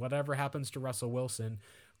Lance, and whatever happens to Russell Wilson,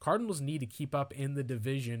 Cardinals need to keep up in the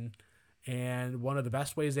division. And one of the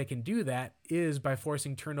best ways they can do that is by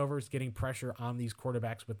forcing turnovers, getting pressure on these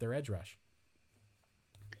quarterbacks with their edge rush.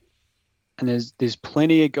 And there's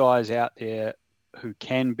plenty of guys out there who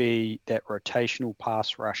can be that rotational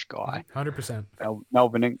pass rush guy. 100%.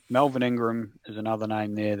 Melvin Ingram is another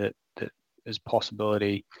name there that is a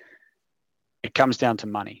possibility. It comes down to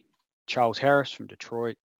money. Charles Harris from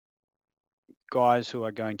Detroit, guys who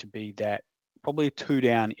are going to be that probably a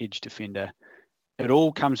 2-down edge defender. It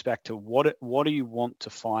all comes back to what do you want to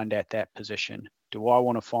find at that position? Do I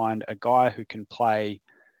want to find a guy who can play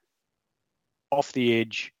off the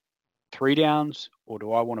edge 3 downs, or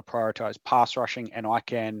do I want to prioritize pass rushing and I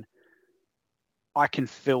can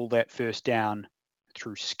fill that first down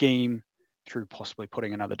through scheme, through possibly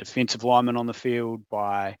putting another defensive lineman on the field,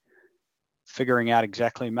 by figuring out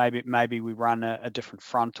exactly maybe we run a different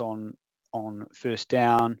front on first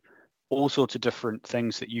down, all sorts of different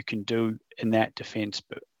things that you can do in that defense.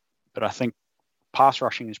 But I think pass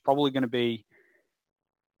rushing is probably going to be,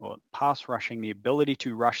 pass rushing, the ability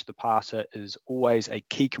to rush the passer is always a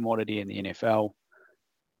key commodity in the NFL.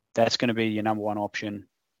 That's going to be your number one option.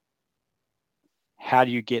 How do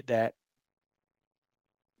you get that?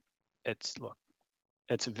 It's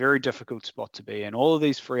a very difficult spot to be in. All of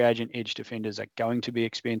these free agent edge defenders are going to be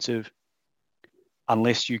expensive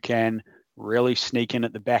unless you can really sneak in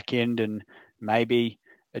at the back end, and maybe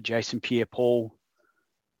a Jason Pierre-Paul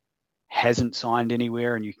hasn't signed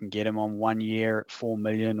anywhere and you can get him on 1 year at $4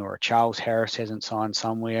 million, or a Charles Harris hasn't signed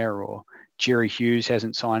somewhere, or Jerry Hughes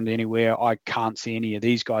hasn't signed anywhere. I can't see any of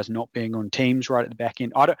these guys not being on teams right at the back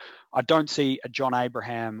end. I don't see a John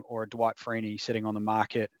Abraham or a Dwight Freeney sitting on the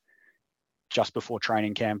market just before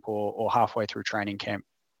training camp or halfway through training camp.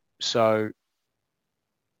 So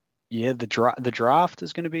yeah, the draft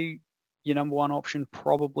is going to be your number one option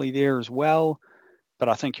probably there as well. But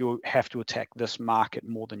I think you'll have to attack this market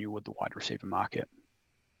more than you would the wide receiver market.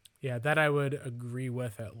 Yeah, that I would agree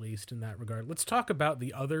with, at least in that regard. Let's talk about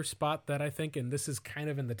the other spot that I think, and this is kind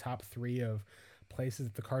of in the top 3 of places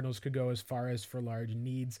that the Cardinals could go as far as for large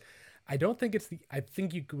needs. I don't think I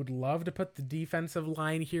think you would love to put the defensive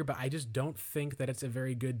line here, but I just don't think that it's a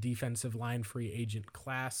very good defensive line free agent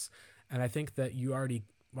class. And I think that you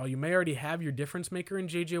may already have your difference maker in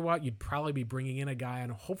J.J. Watt, you'd probably be bringing in a guy on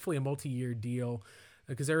hopefully a multi-year deal,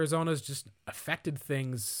 because Arizona's just affected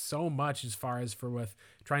things so much as far as for with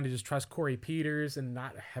trying to just trust Corey Peters and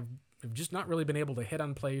have just not really been able to hit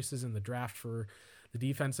on places in the draft for the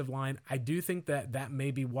defensive line. I do think that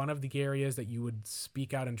may be one of the areas that you would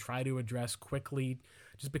speak out and try to address quickly,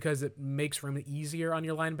 just because it makes room easier on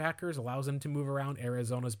your linebackers, allows them to move around.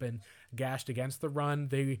 Arizona's been gashed against the run.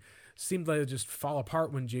 They seemed to just fall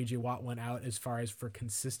apart when J.J. Watt went out as far as for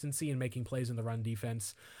consistency and making plays in the run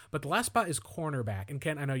defense. But the last spot is cornerback. And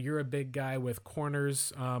Ken, I know you're a big guy with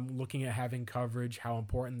corners, looking at having coverage, how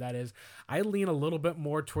important that is. I lean a little bit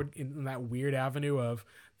more toward in that weird avenue of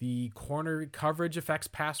the corner coverage affects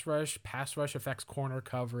pass rush affects corner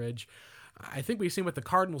coverage. I think we've seen with the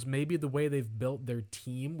Cardinals, maybe the way they've built their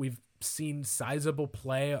team, we've seen sizable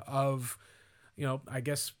play of,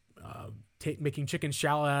 making chicken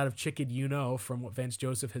shallot out of chicken, from what Vance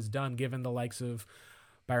Joseph has done, given the likes of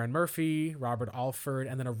Byron Murphy, Robert Alford,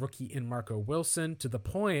 and then a rookie in Marco Wilson, to the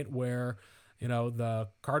point where, the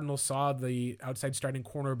Cardinals saw the outside starting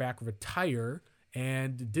cornerback retire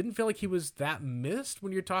and didn't feel like he was that missed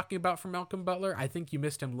when you're talking about for Malcolm Butler. I think you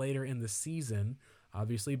missed him later in the season,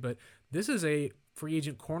 obviously, but this is a free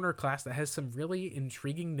agent corner class that has some really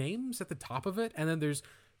intriguing names at the top of it. And then there's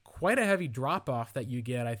quite a heavy drop off that you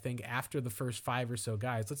get, I think, after the first 5 or so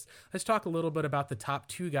guys. Let's talk a little bit about the top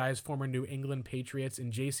 2 guys, former New England Patriots,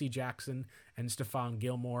 and J.C. Jackson and Stephon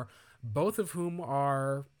Gilmore, both of whom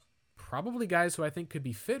are probably guys who I think could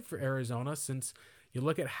be fit for Arizona, since you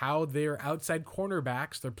look at how they're outside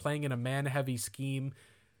cornerbacks, they're playing in a man-heavy scheme.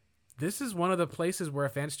 This is one of the places where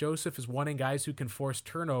if Vance Joseph is wanting guys who can force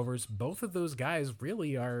turnovers, both of those guys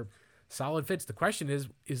really are solid fits. The question is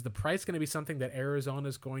the price going to be something that Arizona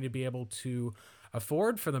is going to be able to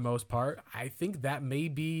afford for the most part? I think that may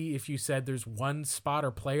be, if you said there's one spot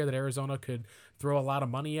or player that Arizona could throw a lot of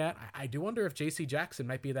money at, I do wonder if J.C. Jackson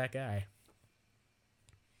might be that guy.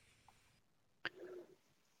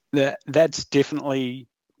 That's definitely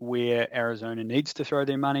where Arizona needs to throw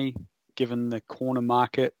their money, given the corner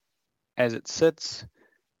market as it sits.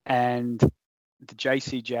 And the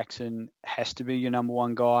JC Jackson has to be your number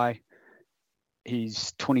one guy.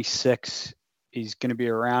 He's 26. He's going to be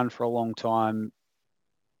around for a long time.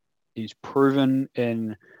 He's proven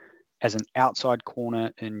as an outside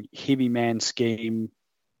corner in heavy man scheme,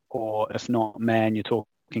 or if not man, you're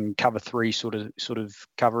talking cover three sort of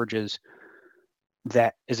coverages.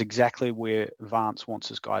 That is exactly where Vance wants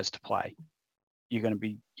his guys to play. You're going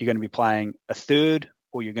to be playing a third,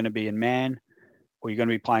 or you're going to be in man, or you're going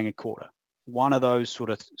to be playing a quarter. One of those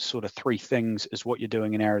sort of three things is what you're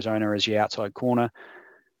doing in Arizona as your outside corner.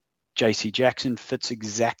 JC Jackson fits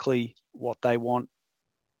exactly what they want.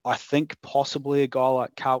 I think possibly a guy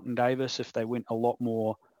like Carlton Davis, if they went a lot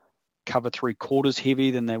more cover three quarters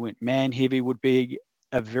heavy than they went man heavy, would be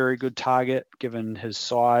a very good target given his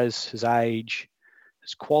size, his age,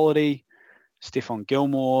 his quality. Stephon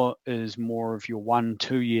Gilmore is more of your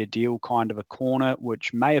 1-2 year deal kind of a corner,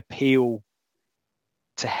 which may appeal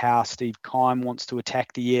to how Steve Keim wants to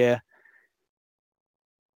attack the year.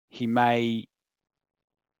 He may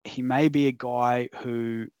be a guy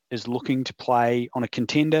who is looking to play on a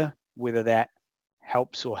contender. Whether that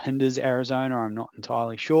helps or hinders Arizona, I'm not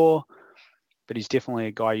entirely sure, but he's definitely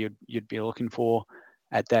a guy you'd be looking for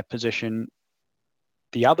at that position.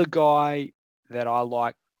 The other guy that I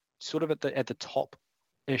like, sort of at the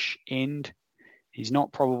top-ish end, he's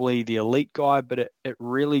not probably the elite guy, but it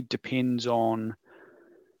really depends on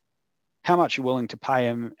how much you're willing to pay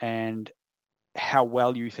him and how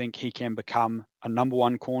well you think he can become a number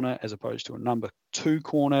one corner as opposed to a number two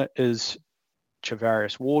corner, is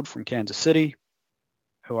Charvarius Ward from Kansas City,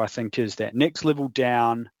 who I think is that next level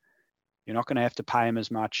down. You're not going to have to pay him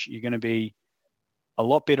as much. You're going to be a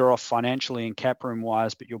lot better off financially and cap room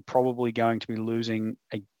wise, but you're probably going to be losing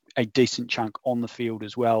a decent chunk on the field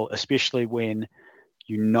as well, especially when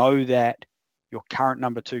you know that your current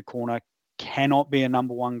number two corner cannot be a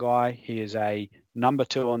number one guy. He is a number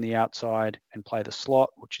two on the outside and play the slot,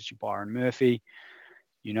 which is your Byron Murphy.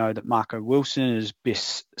 You know that Marco Wilson is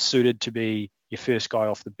best suited to be your first guy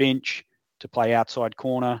off the bench to play outside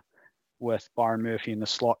corner with Byron Murphy in the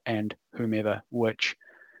slot and whomever, which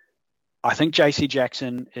I think JC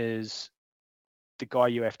Jackson is the guy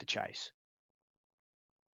you have to chase.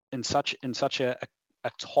 In such a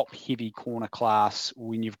top heavy corner class,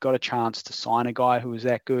 when you've got a chance to sign a guy who is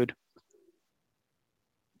that good,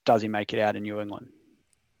 does he make it out in New England?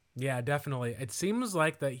 Yeah, definitely. It seems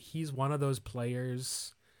like that he's one of those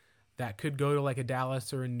players that could go to like a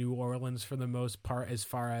Dallas or a New Orleans for the most part, as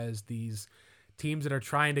far as these teams that are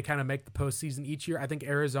trying to kind of make the postseason each year. I think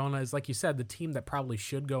Arizona is, like you said, the team that probably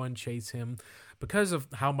should go and chase him because of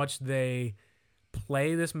how much they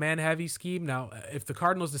play this man-heavy scheme. Now, if the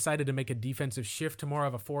Cardinals decided to make a defensive shift to more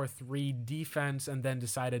of a 4-3 defense and then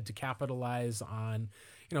decided to capitalize on,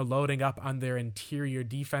 loading up on their interior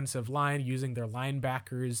defensive line, using their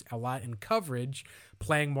linebackers a lot in coverage,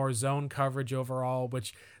 playing more zone coverage overall,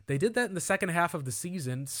 which they did that in the second half of the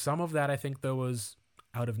season. Some of that, I think, though, was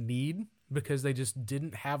out of need because they just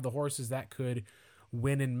didn't have the horses that could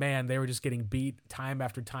win in man. They were just getting beat time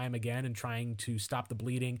after time again and trying to stop the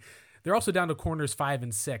bleeding. They're also down to corners 5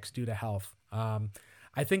 and 6 due to health.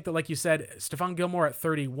 I think that, like you said, Stephon Gilmore at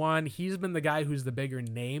 31, he's been the guy who's the bigger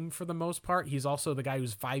name for the most part. He's also the guy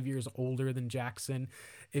who's 5 years older than Jackson.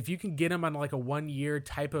 If you can get him on like a 1 year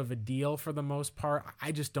type of a deal for the most part,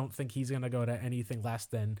 I just don't think he's going to go to anything less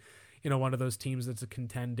than, one of those teams that's a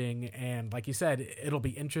contending. And like you said, it'll be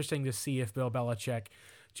interesting to see if Bill Belichick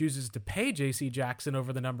chooses to pay JC Jackson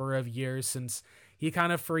over the number of years, since he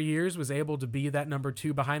kind of for years was able to be that number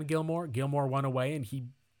two behind Gilmore. Gilmore went away and he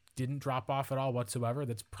didn't drop off at all whatsoever.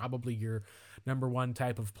 That's probably your number one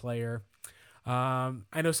type of player.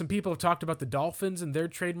 I know some people have talked about the Dolphins and their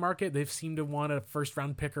trade market. They've seemed to want a first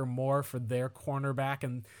round pick or more for their cornerback.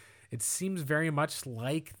 And it seems very much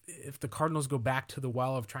like if the Cardinals go back to the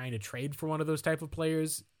well of trying to trade for one of those type of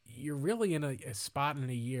players, you're really in a spot in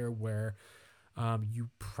a year where you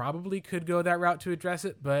probably could go that route to address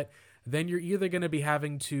it, but then you're either going to be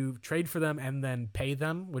having to trade for them and then pay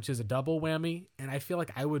them, which is a double whammy. And I feel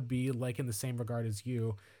like I would be like in the same regard as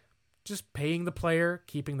you, just paying the player,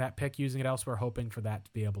 keeping that pick, using it elsewhere, hoping for that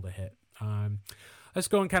to be able to hit. Let's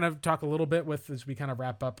go and kind of talk a little bit as we kind of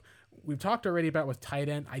wrap up. We've talked already about with tight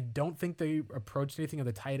end. I don't think they approached anything of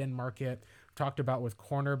the tight end market. Talked about with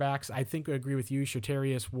cornerbacks. I think I agree with you.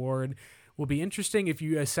 Charvarius Ward will be interesting if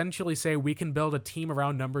you essentially say we can build a team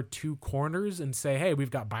around number two corners and say, hey, we've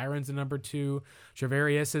got Byron's a number two,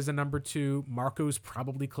 Charvarius is a number two, Marco's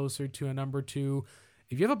probably closer to a number two.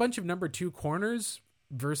 If you have a bunch of number two corners,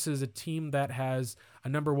 versus a team that has a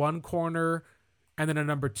number 1 corner and then a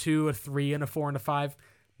number 2, a 3, and a 4 and a 5.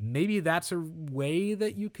 Maybe that's a way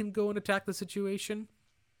that you can go and attack the situation.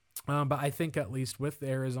 But I think at least with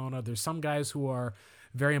Arizona, there's some guys who are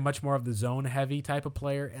very much more of the zone heavy type of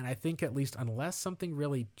player. And I think at least unless something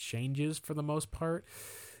really changes for the most part,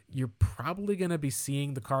 you're probably going to be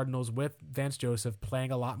seeing the Cardinals with Vance Joseph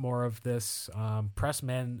playing a lot more of this press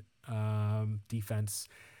man defense.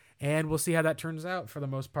 And we'll see how that turns out for the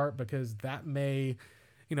most part, because that may,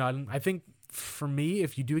 I think for me,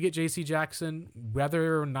 if you do get JC Jackson,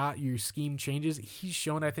 whether or not your scheme changes, he's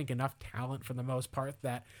shown, I think, enough talent for the most part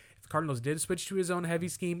that if the Cardinals did switch to his own heavy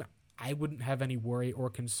scheme, I wouldn't have any worry or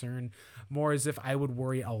concern. More as if I would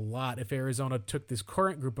worry a lot if Arizona took this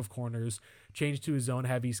current group of corners, changed to his own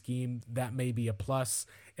heavy scheme. That may be a plus.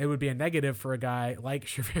 It would be a negative for a guy like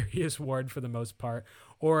Shavarius Ward for the most part,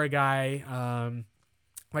 or a guy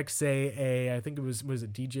like say I think it was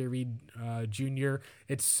it DJ Reed Jr.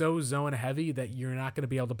 It's so zone heavy that you're not going to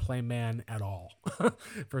be able to play man at all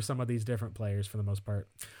for some of these different players for the most part.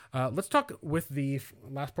 Let's talk with the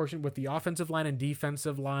last portion with the offensive line and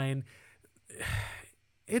defensive line.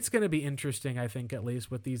 It's going to be interesting, I think, at least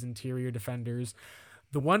with these interior defenders.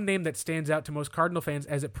 The one name that stands out to most Cardinal fans,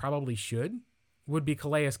 as it probably should, would be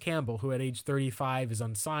Calais Campbell, who at age 35 is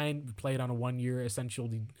unsigned, played on a 1-year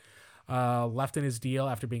essentially left in his deal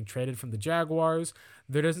after being traded from the Jaguars.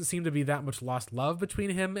 There doesn't seem to be that much lost love between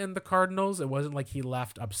him and the Cardinals. It wasn't like he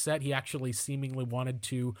left upset. He actually seemingly wanted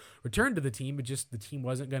to return to the team, but just the team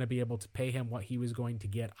wasn't going to be able to pay him what he was going to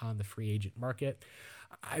get on the free agent market.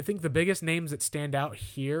 I think the biggest names that stand out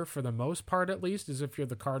here, for the most part at least, is if you're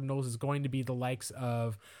the Cardinals, is going to be the likes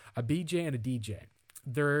of a BJ and a DJ.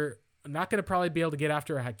 They're not going to probably be able to get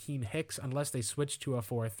after a Hakeem Hicks unless they switch to a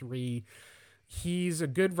 4-3. He's a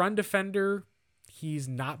good run defender. He's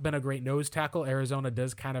not been a great nose tackle. Arizona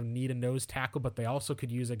does kind of need a nose tackle, but they also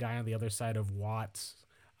could use a guy on the other side of Watts,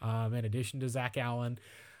 in addition to Zach Allen.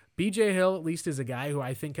 BJ Hill, at least, is a guy who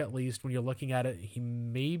I think, at least when you're looking at it, he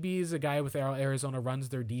maybe is a guy with Arizona runs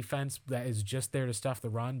their defense that is just there to stuff the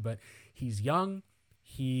run, but he's young.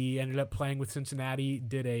 He ended up playing with Cincinnati,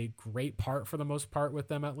 did a great part for the most part with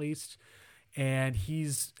them, at least. And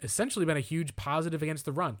he's essentially been a huge positive against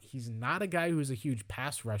the run. He's not a guy who's a huge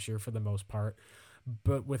pass rusher for the most part,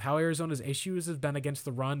 but with how Arizona's issues have been against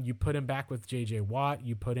the run, you put him back with J.J. Watt,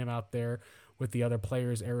 you put him out there with the other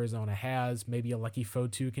players Arizona has, maybe a Lucky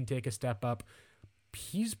Fotu can take a step up.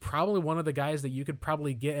 He's probably one of the guys that you could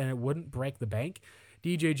probably get and it wouldn't break the bank.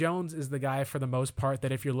 DJ Jones is the guy for the most part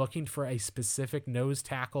that if you're looking for a specific nose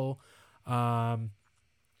tackle,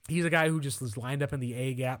 he's a guy who just was lined up in the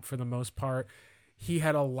A gap for the most part. He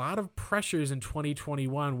had a lot of pressures in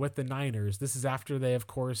 2021 with the Niners. This is after they, of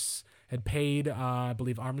course, had paid, I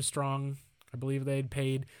believe, Armstrong. I believe they had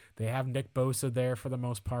paid. They have Nick Bosa there for the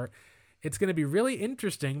most part. It's going to be really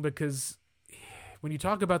interesting because when you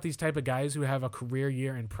talk about these type of guys who have a career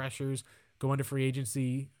year and pressures, go into free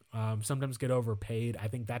agency, sometimes get overpaid. I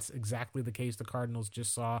think that's exactly the case the Cardinals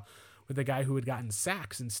just saw with a guy who had gotten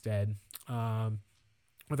sacks instead.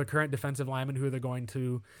 With a current defensive lineman who they're going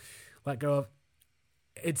to let go of.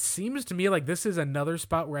 It seems to me like this is another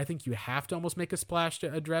spot where I think you have to almost make a splash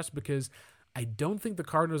to address, because I don't think the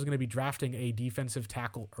Cardinals are going to be drafting a defensive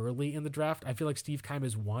tackle early in the draft. I feel like Steve Keim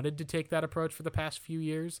has wanted to take that approach for the past few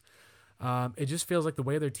years. It just feels like the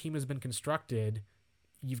way their team has been constructed,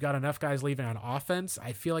 you've got enough guys leaving on offense.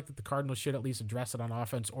 I feel like that the Cardinals should at least address it on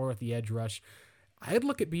offense or with the edge rush. I'd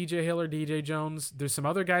look at BJ Hill or DJ Jones. There's some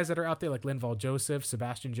other guys that are out there like Linval Joseph,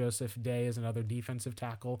 Sebastian Joseph Day is another defensive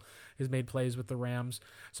tackle, has made plays with the Rams.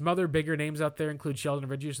 Some other bigger names out there include Sheldon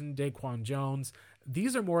Richardson, Daquan Jones.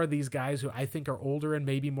 These are more of these guys who I think are older and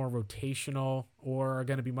maybe more rotational or are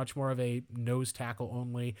going to be much more of a nose tackle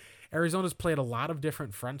only. Arizona's played a lot of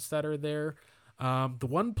different fronts that are there.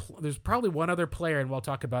 There's probably one other player, and we'll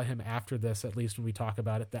talk about him after this, at least when we talk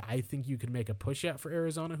about it, that I think you could make a push at for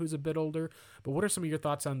Arizona, who's a bit older. But what are some of your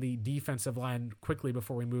thoughts on the defensive line quickly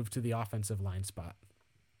before we move to the offensive line spot?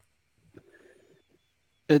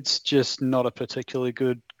 It's just not a particularly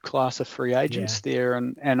good class of free agents there,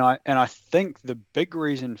 and I think the big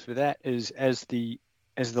reason for that is as the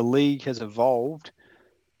league has evolved,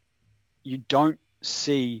 you don't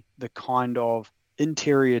see the kind of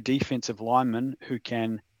interior defensive linemen who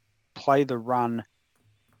can play the run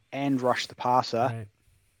and rush the passer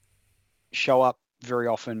show up very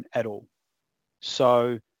often at all.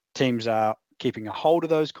 So teams are keeping a hold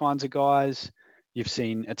of those kinds of guys. You've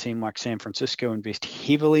seen a team like San Francisco invest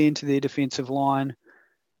heavily into their defensive line.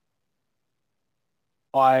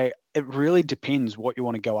 It really depends what you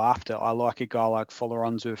want to go after. I like a guy like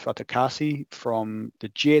Foloronzo Fatakasi from the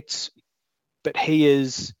Jets, but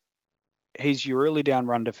he's your early down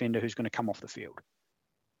run defender who's going to come off the field.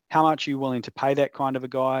 How much are you willing to pay that kind of a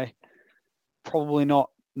guy? Probably not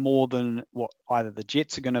more than what either the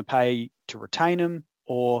Jets are going to pay to retain him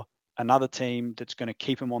or another team that's going to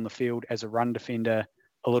keep him on the field as a run defender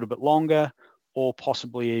a little bit longer, or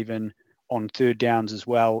possibly even on third downs as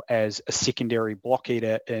well as a secondary block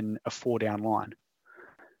eater in a 4-down line.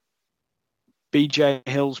 BJ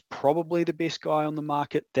Hill's probably the best guy on the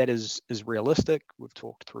market. That is realistic. We've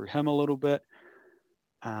talked through him a little bit.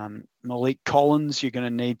 Malik Collins, you're going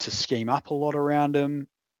to need to scheme up a lot around him.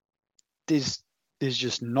 There's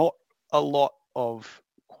just not a lot of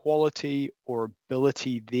quality or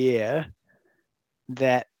ability there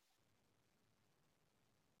that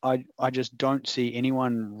I just don't see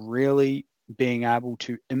anyone really being able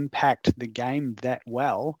to impact the game that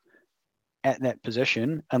well at that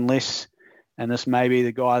position unless, and this may be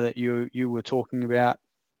the guy that you were talking about,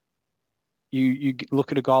 you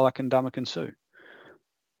look at a guy like Ndamukong Suh.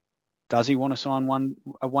 Does he want to sign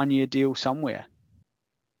a 1-year deal somewhere?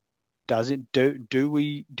 Do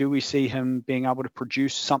we see him being able to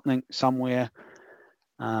produce something somewhere?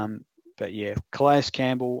 But yeah, Calais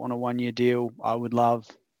Campbell on a 1-year deal, I would love.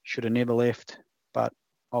 Should have never left, but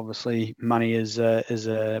obviously money is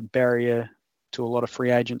a barrier to a lot of free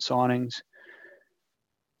agent signings.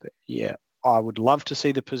 But yeah, I would love to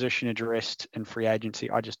see the position addressed in free agency.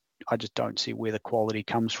 I just don't see where the quality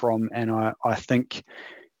comes from, and I think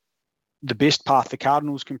the best path the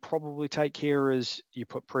Cardinals can probably take here is you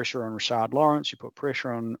put pressure on Rashard Lawrence, you put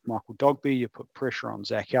pressure on Michael Dogbe, you put pressure on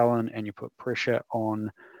Zach Allen, and you put pressure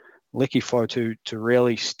on Leki Fotu to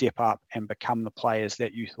really step up and become the players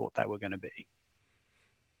that you thought they were going to be.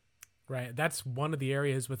 Right. That's one of the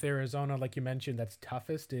areas with Arizona, like you mentioned, that's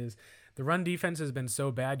toughest is the run defense has been so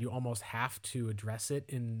bad you almost have to address it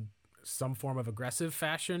in some form of aggressive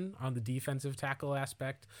fashion on the defensive tackle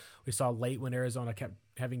aspect. We saw late when Arizona kept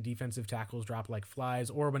having defensive tackles drop like flies,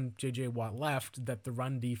 or when J.J. Watt left, that the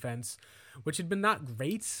run defense, which had been not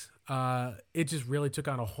great, it just really took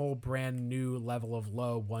on a whole brand new level of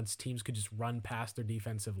low once teams could just run past their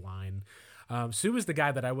defensive line. Suh is the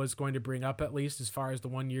guy that I was going to bring up, at least as far as the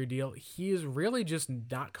 1-year deal. He has really just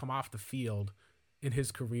not come off the field in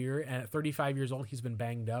his career, and at 35 years old, he's been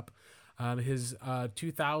banged up. His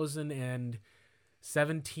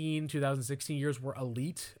 2017, 2016 years were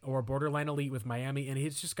elite or borderline elite with Miami, and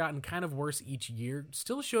he's just gotten kind of worse each year.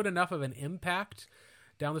 Still showed enough of an impact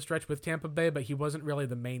down the stretch with Tampa Bay, but he wasn't really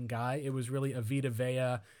the main guy. It was really Vita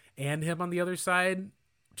Vea and him on the other side,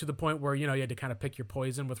 to the point where, you had to kind of pick your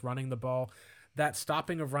poison with running the ball. That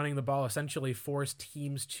stopping of running the ball essentially forced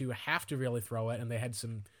teams to have to really throw it, and they had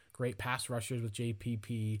some great pass rushers with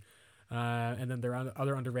JPP, and then their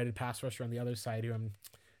other underrated pass rusher on the other side, who I'm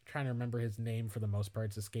trying to remember his name for the most part.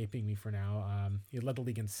 It's escaping me for now. He led the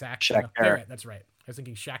league in sacks. Barrett, that's right. I was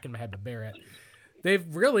thinking Shaq in my head, but Barrett.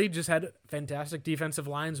 They've really just had fantastic defensive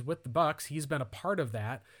lines with the Bucs. He's been a part of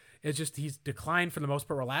that. It's just he's declined for the most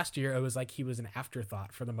part. Where last year it was like he was an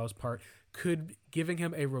afterthought for the most part. Could giving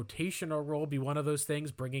him a rotational role be one of those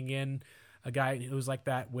things? Bringing in a guy who was like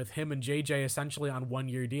that with him and JJ essentially on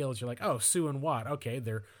 1-year deals. You're like, oh, Suh and Watt. Okay,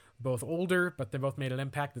 they're both older, but they both made an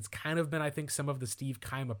impact. That's kind of been, I think, some of the Steve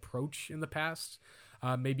Keim approach in the past.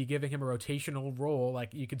 Maybe giving him a rotational role.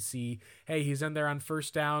 Like you could see, hey, he's in there on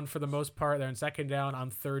first down for the most part. They're on second down,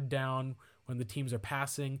 on third down when the teams are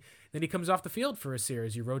passing. Then he comes off the field for a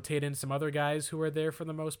series. You rotate in some other guys who are there for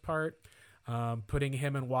the most part, putting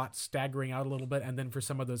him and Watt staggering out a little bit. And then for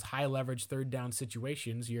some of those high leverage third down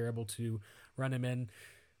situations, you're able to run him in.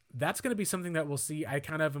 That's going to be something that we'll see. I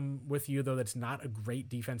kind of am with you, though, that's not a great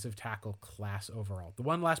defensive tackle class overall. The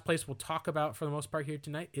one last place we'll talk about for the most part here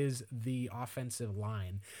tonight is the offensive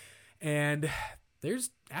line. And there's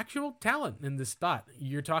actual talent in this spot.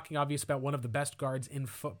 You're talking, obviously, about one of the best guards in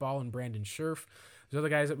football in Brandon Scherf. There's other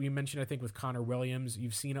guys that we mentioned, I think, with Connor Williams.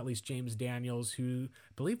 You've seen at least James Daniels, who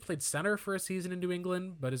I believe played center for a season in New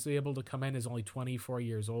England, but is able to come in as only 24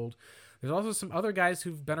 years old. There's also some other guys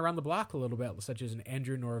who've been around the block a little bit, such as an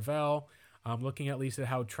Andrew Norvell. Looking at least at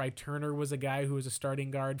how Try Turner was a guy who was a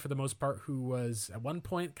starting guard for the most part, who was at one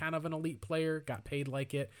point kind of an elite player, got paid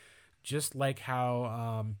like it, just like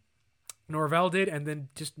how Norvell did, and then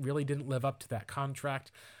just really didn't live up to that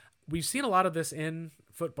contract. We've seen a lot of this in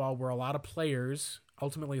football where a lot of players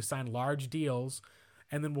ultimately sign large deals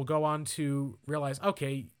and then will go on to realize,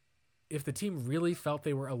 okay, if the team really felt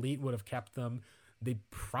they were elite, would have kept them. They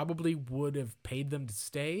probably would have paid them to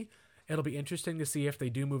stay. It'll be interesting to see if they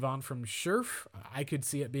do move on from Scherf. I could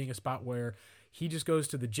see it being a spot where He just goes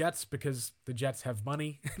to the Jets because the Jets have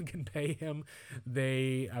money and can pay him.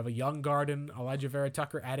 They have a young guard in Elijah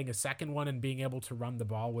Vera-Tucker. Adding a second one and being able to run the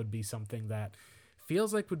ball would be something that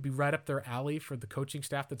feels like would be right up their alley for the coaching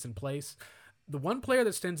staff that's in place. The one player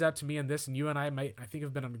that stands out to me in this, and you and I think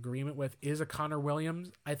have been in agreement with, is a Connor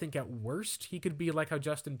Williams. I think at worst he could be like how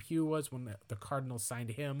Justin Pugh was when the Cardinals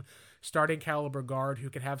signed him, starting caliber guard who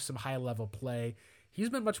could have some high level play. He's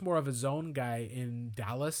been much more of a zone guy in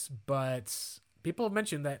Dallas, but people have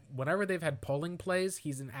mentioned that whenever they've had pulling plays,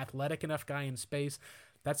 he's an athletic enough guy in space.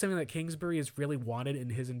 That's something that Kingsbury has really wanted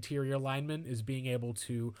in his interior linemen, is being able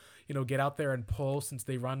to, get out there and pull, since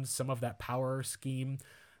they run some of that power scheme.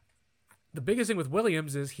 The biggest thing with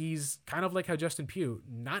Williams is he's kind of like how Justin Pugh,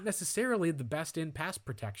 not necessarily the best in pass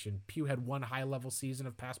protection. Pugh had one high-level season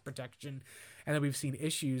of pass protection, and then we've seen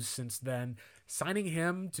issues since then. Signing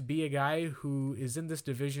him to be a guy who is in this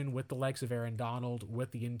division with the likes of Aaron Donald,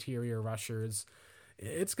 with the interior rushers,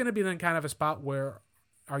 it's going to be then kind of a spot where,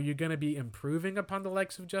 are you going to be improving upon the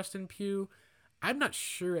likes of Justin Pugh? I'm not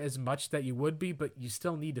sure as much that you would be, but you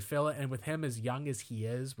still need to fill it. And with him as young as he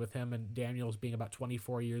is, with him and Daniels being about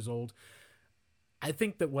 24 years old, I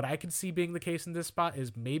think that what I could see being the case in this spot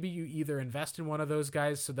is maybe you either invest in one of those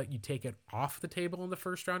guys so that you take it off the table in the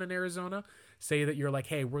first round in Arizona. Say that you're like,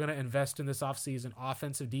 hey, we're going to invest in this offseason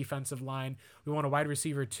offensive, defensive line. We want a wide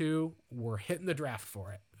receiver too. We're hitting the draft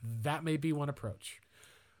for it. That may be one approach.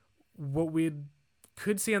 What we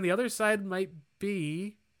could see on the other side might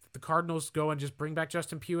be the Cardinals go and just bring back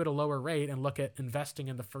Justin Pugh at a lower rate and look at investing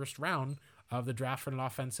in the first round of the draft for an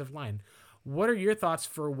offensive line. What are your thoughts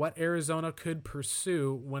for what Arizona could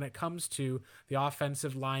pursue when it comes to the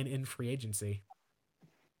offensive line in free agency?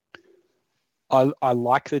 I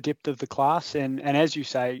like the depth of the class. And as you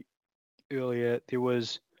say earlier, there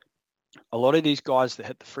was a lot of these guys that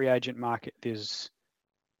hit the free agent market. There's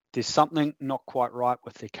something not quite right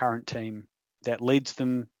with their current team that leads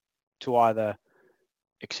them to either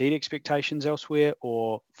exceed expectations elsewhere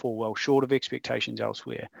or fall well short of expectations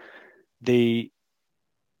elsewhere.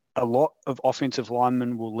 A lot of offensive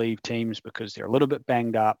linemen will leave teams because they're a little bit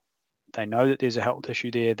banged up. They know that there's a health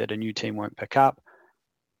issue there that a new team won't pick up.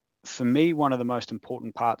 For me, one of the most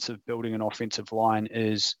important parts of building an offensive line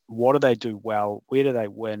is, what do they do well? Where do they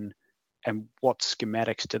win? And what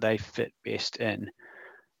schematics do they fit best in?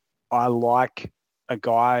 I like a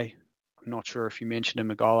guy, I'm not sure if you mentioned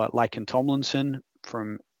him, a guy like Laken Tomlinson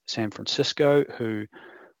from San Francisco, who,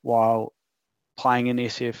 while playing in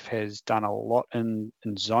SF, has done a lot in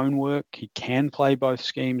zone work. He can play both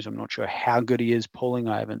schemes. I'm not sure how good he is pulling.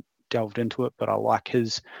 I haven't delved into it, but I like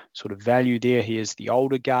his sort of value there. He is the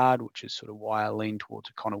older guard, which is sort of why I lean towards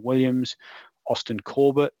a Connor Williams. Austin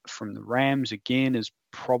Corbett from the Rams, again, is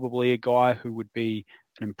probably a guy who would be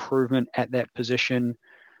an improvement at that position.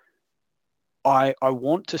 I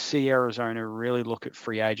want to see Arizona really look at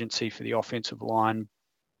free agency for the offensive line,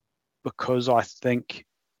 because I think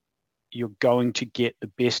you're going to get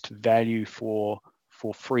the best value for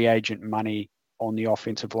free agent money on the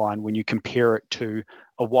offensive line when you compare it to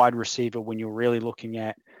a wide receiver, when you're really looking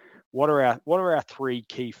at what are our three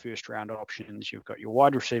key first round options. You've got your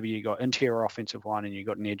wide receiver, you've got interior offensive line, and you've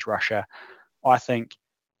got an edge rusher. I think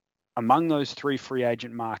among those three free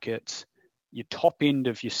agent markets, your top end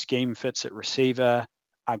of your scheme fits at receiver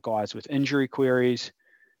are guys with injury queries.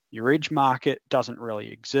 Your edge market doesn't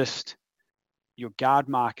really exist. Your guard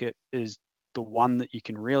market is the one that you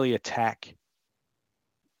can really attack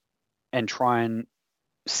and try and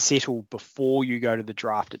settle before you go to the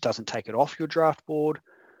draft. It doesn't take it off your draft board,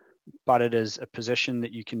 but it is a position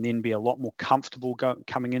that you can then be a lot more comfortable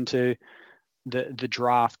coming into the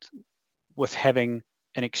draft with having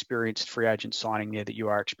an experienced free agent signing there that you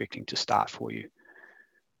are expecting to start for you.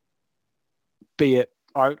 Be it,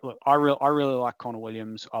 I really like Connor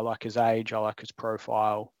Williams. I like his age. I like his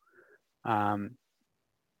profile.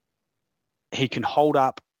 He can hold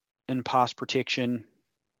up in pass protection.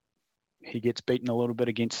 He gets beaten a little bit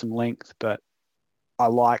against some length, but I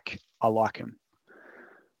like him.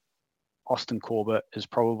 Austin Corbett is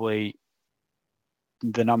probably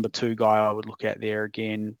the number two guy I would look at there.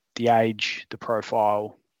 Again, the age, the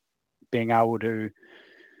profile, being able to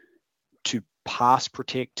pass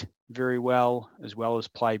protect very well as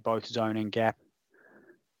play both zone and gap.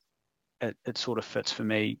 It sort of fits for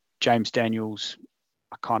me. James Daniels,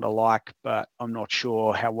 I kind of like, but I'm not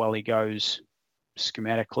sure how well he goes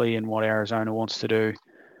schematically and what Arizona wants to do.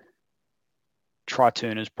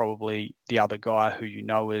 Tri-Turn is probably the other guy who you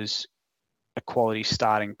know is a quality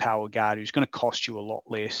starting power guard who's going to cost you a lot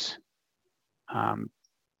less.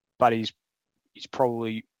 But he's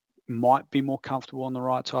probably might be more comfortable on the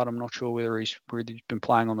right side. I'm not sure whether he's been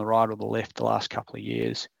playing on the right or the left the last couple of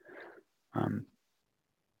years.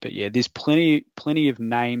 But yeah, there's plenty of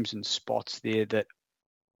names and spots there that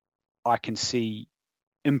I can see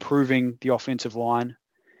improving the offensive line,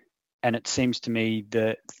 and it seems to me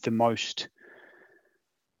the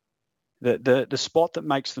spot that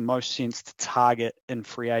makes the most sense to target in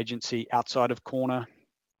free agency outside of corner,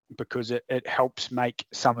 because it helps make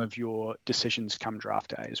some of your decisions come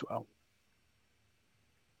draft day as well.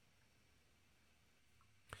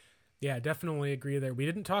 Yeah, definitely agree there. We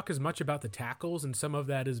didn't talk as much about the tackles, and some of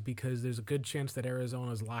that is because there's a good chance that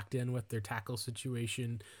Arizona's locked in with their tackle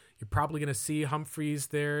situation. You're probably going to see Humphreys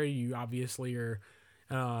there. You obviously are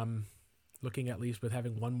looking at least with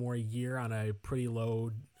having one more year on a pretty low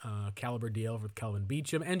caliber deal with Kelvin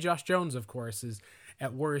Beachum. And Josh Jones, of course, is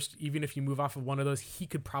at worst, even if you move off of one of those, he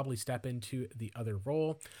could probably step into the other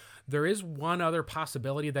role. There is one other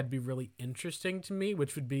possibility that'd be really interesting to me,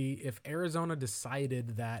 which would be if Arizona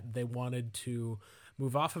decided that they wanted to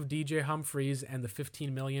move off of DJ Humphreys and the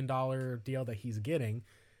 $15 million deal that he's getting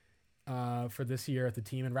for this year at the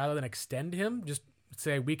team, and rather than extend him, just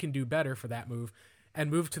say we can do better for that move, and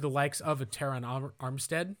move to the likes of a Teron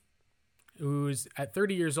Armstead, who's at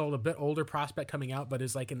 30 years old, a bit older prospect coming out, but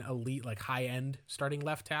is like an elite, like high-end starting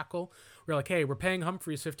left tackle. We're like, hey, we're paying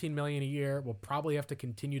Humphreys $15 million a year. We'll probably have to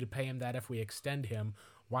continue to pay him that if we extend him.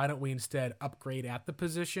 Why don't we instead upgrade at the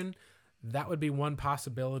position? That would be one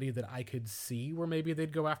possibility that I could see where maybe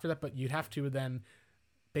they'd go after that, but you'd have to then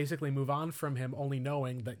basically move on from him, only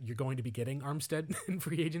knowing that you're going to be getting Armstead in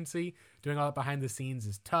free agency. Doing all that behind the scenes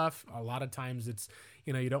is tough. A lot of times it's,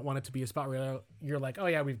 you don't want it to be a spot where you're like, oh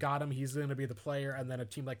yeah, we've got him, he's going to be the player. And then a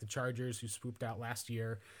team like the Chargers, who swooped out last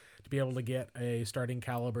year to be able to get a starting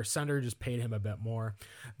caliber center, just paid him a bit more.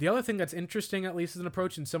 The other thing that's interesting, at least as an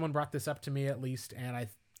approach, and someone brought this up to me at least, and I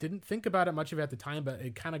didn't think about it much of it at the time, but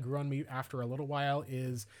it kind of grew on me after a little while,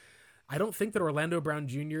 is I don't think that Orlando Brown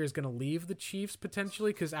Jr. is going to leave the Chiefs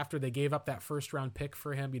potentially, because after they gave up that first round pick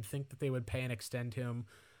for him, you'd think that they would pay and extend him.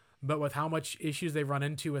 But with how much issues they've run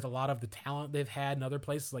into with a lot of the talent they've had in other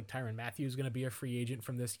places, like Tyrann Mathieu is going to be a free agent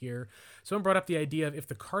from this year. Someone brought up the idea of if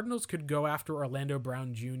the Cardinals could go after Orlando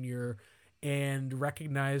Brown Jr. and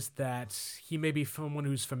recognize that he may be someone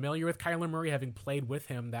who's familiar with Kyler Murray, having played with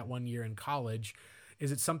him that 1 year in college,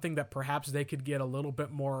 is it something that perhaps they could get a little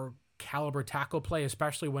bit more caliber tackle play,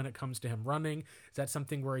 especially when it comes to him running? Is that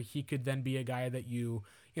something where he could then be a guy that you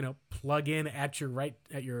plug in at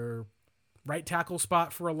your right tackle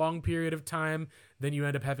spot for a long period of time, then you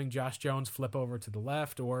end up having Josh Jones flip over to the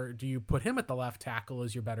left? Or do you put him at the left tackle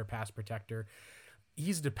as your better pass protector?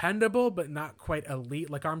 He's dependable, but not quite elite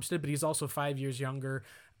like Armstead, but he's also 5 years younger.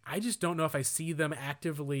 I just don't know if I see them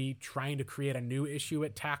actively trying to create a new issue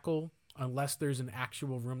at tackle unless there's an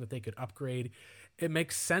actual room that they could upgrade. It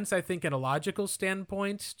makes sense, I think, in a logical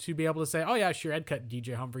standpoint to be able to say, oh yeah, sure, I'd cut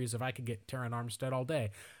DJ Humphreys if I could get Teron Armstead all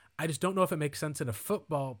day. I just don't know if it makes sense in a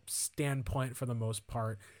football standpoint for the most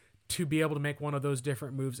part to be able to make one of those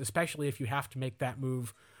different moves, especially if you have to make that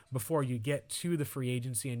move before you get to the free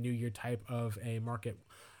agency and new year type of a market.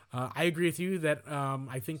 I agree with you that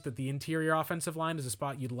I think that the interior offensive line is a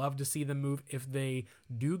spot you'd love to see them move. If they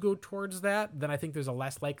do go towards that, then I think there's a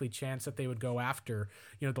less likely chance that they would go after,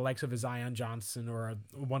 the likes of a Zion Johnson or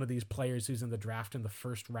one of these players who's in the draft in the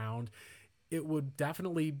first round. It would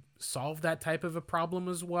definitely solve that type of a problem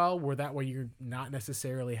as well, where that way you're not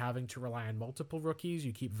necessarily having to rely on multiple rookies.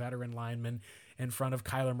 You keep veteran linemen in front of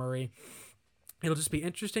Kyler Murray. It'll just be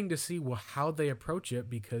interesting to see how they approach it,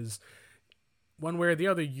 because one way or the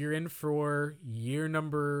other, you're in for year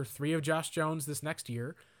number 3 of Josh Jones this next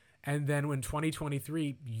year. And then when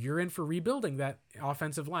 2023, you're in for rebuilding that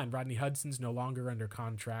offensive line. Rodney Hudson's no longer under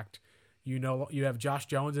contract. You have Josh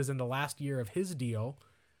Jones is in the last year of his deal,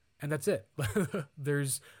 and that's it.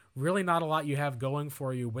 There's really not a lot you have going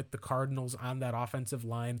for you with the Cardinals on that offensive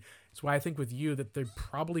line. That's why I think with you that they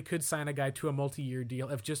probably could sign a guy to a multi-year deal,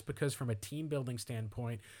 if just because from a team building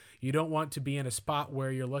standpoint, you don't want to be in a spot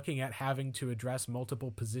where you're looking at having to address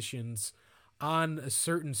multiple positions on a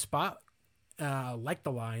certain spot, like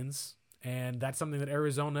the lines. And that's something that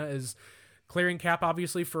Arizona is clearing cap,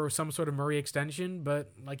 obviously, for some sort of Murray extension.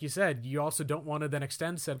 But like you said, you also don't want to then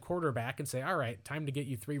extend said quarterback and say, all right, time to get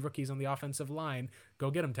you 3 rookies on the offensive line.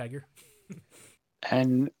 Go get them, Tiger.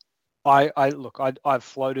 And I've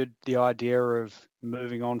floated the idea of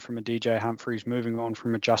moving on from a DJ Humphreys, moving on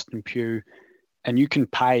from a Justin Pugh, and you can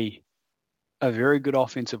pay a very good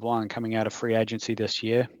offensive line coming out of free agency this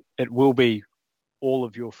year. It will be all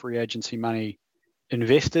of your free agency money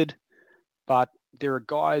invested, but there are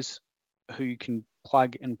guys who can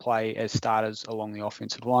plug and play as starters along the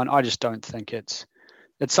offensive line. I just don't think it's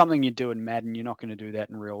something you do in Madden. You're not going to do that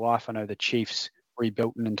in real life. I know the Chiefs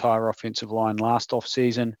rebuilt an entire offensive line last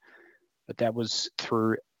offseason, but that was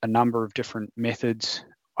through a number of different methods.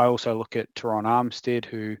 I also look at Teron Armstead,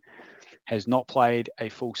 who has not played a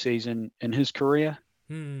full season in his career.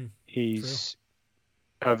 He's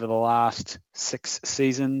true. Over the last 6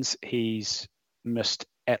 seasons, he's missed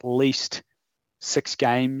at least 6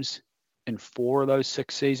 games in 4 of those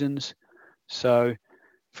 6 seasons. So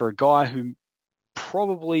for a guy who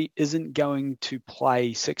probably isn't going to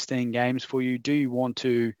play 16 games for you, do you want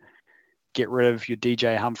to get rid of your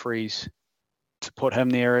DJ Humphries to put him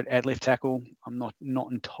there at left tackle? I'm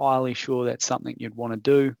not entirely sure that's something you'd want to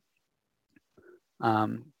do.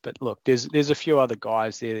 But look, there's a few other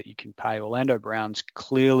guys there that you can pay. Orlando Brown's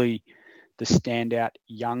clearly the standout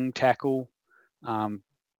young tackle,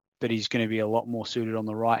 but he's going to be a lot more suited on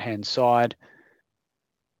the right-hand side.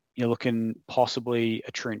 You're looking possibly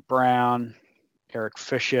a Trent Brown, Eric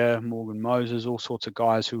Fisher, Morgan Moses, all sorts of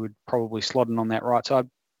guys who would probably slot in on that right side.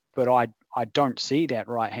 But I don't see that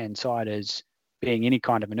right-hand side as being any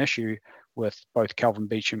kind of an issue with both Calvin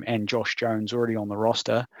Beachum and Josh Jones already on the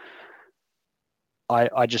roster.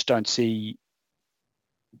 I just don't see,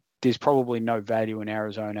 there's probably no value in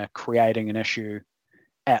Arizona creating an issue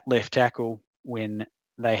at left tackle when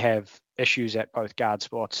they have issues at both guard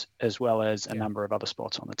spots as well as a number of other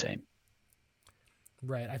spots on the team.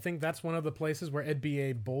 Right. I think that's one of the places where it'd be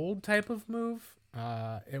a bold type of move.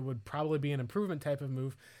 It would probably be an improvement type of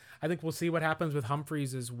move. I think we'll see what happens with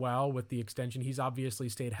Humphries as well with the extension. He's obviously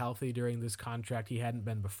stayed healthy during this contract. He hadn't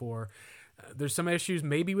been before. There's some issues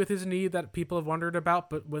maybe with his knee that people have wondered about,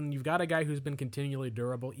 but when you've got a guy who's been continually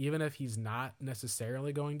durable, even if he's not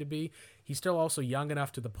necessarily going to be, he's still also young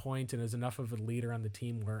enough to the point and is enough of a leader on the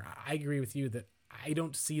team where I agree with you that I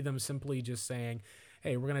don't see them simply just saying,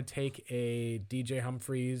 hey, we're going to take a DJ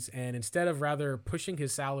Humphries and instead of rather pushing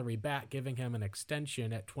his salary back, giving him an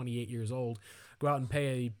extension at 28 years old, go out and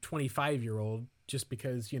pay a 25-year-old just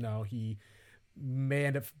because, he may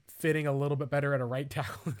end up fitting a little bit better at a right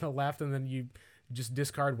tackle than a left, and then you just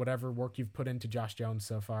discard whatever work you've put into Josh Jones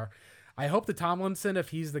so far. I hope that Tomlinson, if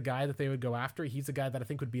he's the guy that they would go after, he's the guy that I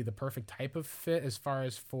think would be the perfect type of fit as far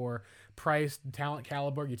as for price, talent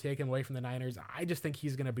caliber. You take him away from the Niners. I just think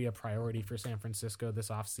he's going to be a priority for San Francisco this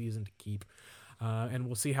offseason to keep. And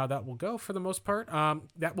we'll see how that will go for the most part.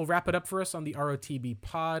 That will wrap it up for us on the ROTB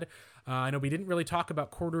pod. I know we didn't really talk about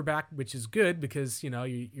quarterback, which is good because,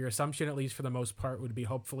 your assumption, at least for the most part, would be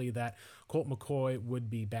hopefully that Colt McCoy would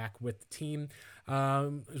be back with the team.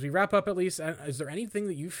 As we wrap up, at least, is there anything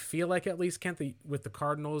that you feel like, at least, Kent, with the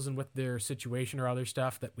Cardinals and with their situation or other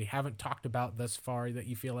stuff that we haven't talked about thus far that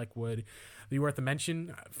you feel like would be worth a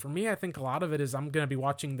mention? For me, I think a lot of it is I'm going to be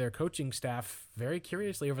watching their coaching staff very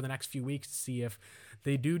curiously over the next few weeks to see if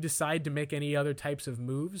they do decide to make any other types of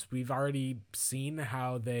moves. We've already seen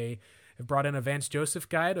how they have brought in a Vance Joseph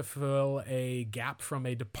guy to fill a gap from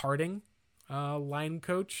a departing line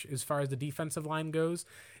coach as far as the defensive line goes.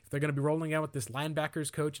 If they're going to be rolling out with this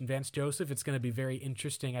linebackers coach and Vance Joseph, it's going to be very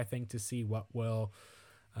interesting, I think, to see what will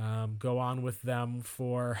go on with them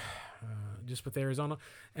for just with Arizona.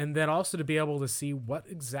 And then also to be able to see what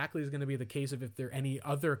exactly is going to be the case if there are any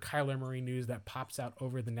other Kyler Murray news that pops out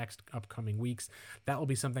over the next upcoming weeks. That will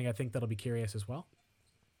be something I think that'll be curious as well.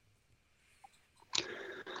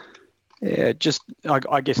 Yeah, just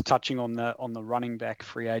I guess touching on the running back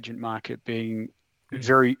free agent market being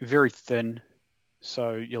very, very thin.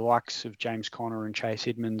 So your likes of James Conner and Chase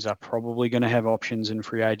Edmonds are probably going to have options in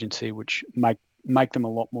free agency, which make them a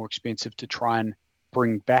lot more expensive to try and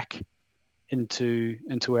bring back into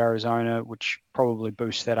Arizona, which probably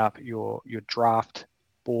boosts that up your draft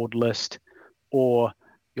board list. Or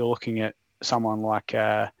you're looking at someone like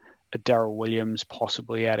a Darrell Williams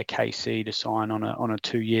possibly out of KC to sign on a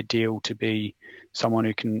 2-year deal to be someone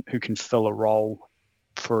who can fill a role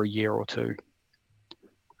for a year or two.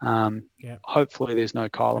 Hopefully there's no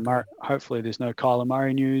Kyler Murray. Hopefully there's no Kyler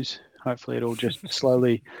Murray news. Hopefully it all just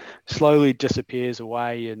slowly disappears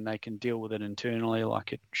away and they can deal with it internally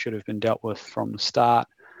like it should have been dealt with from the start.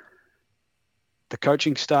 The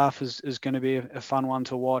coaching staff is going to be a fun one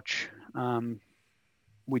to watch.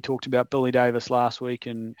 We talked about Billy Davis last week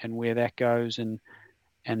and where that goes and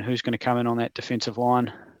who's going to come in on that defensive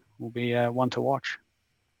line will be one to watch.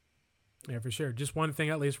 Yeah, for sure. Just one thing,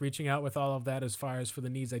 at least reaching out with all of that as far as for the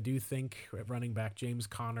needs, I do think at running back, James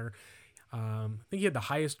Conner, I think he had the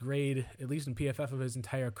highest grade, at least in PFF, of his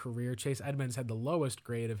entire career. Chase Edmonds had the lowest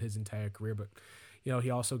grade of his entire career, but he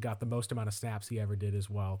also got the most amount of snaps he ever did as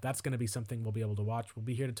well. That's going to be something we'll be able to watch. We'll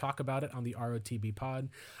be here to talk about it on the ROTB pod.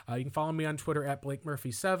 You can follow me on Twitter at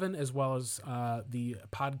BlakeMurphy7, as well as the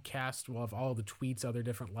podcast. We'll have all the tweets, other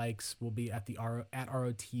different likes. We'll be at at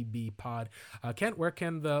ROTB pod. Kent, where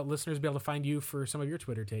can the listeners be able to find you for some of your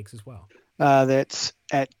Twitter takes as well? That's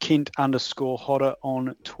at Kent_Hodder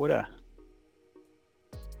on Twitter.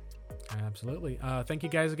 Absolutely. Thank you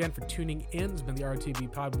guys again for tuning in. It's been the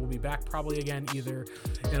ROTB pod. We'll be back probably again either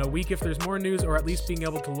in a week if there's more news, or at least being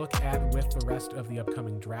able to look at with the rest of the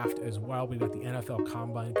upcoming draft as well. We've got the NFL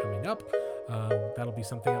Combine coming up. That'll be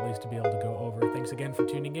something at least to be able to go over. Thanks again for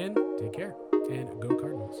tuning in. Take care, and go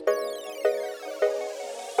Cardinals.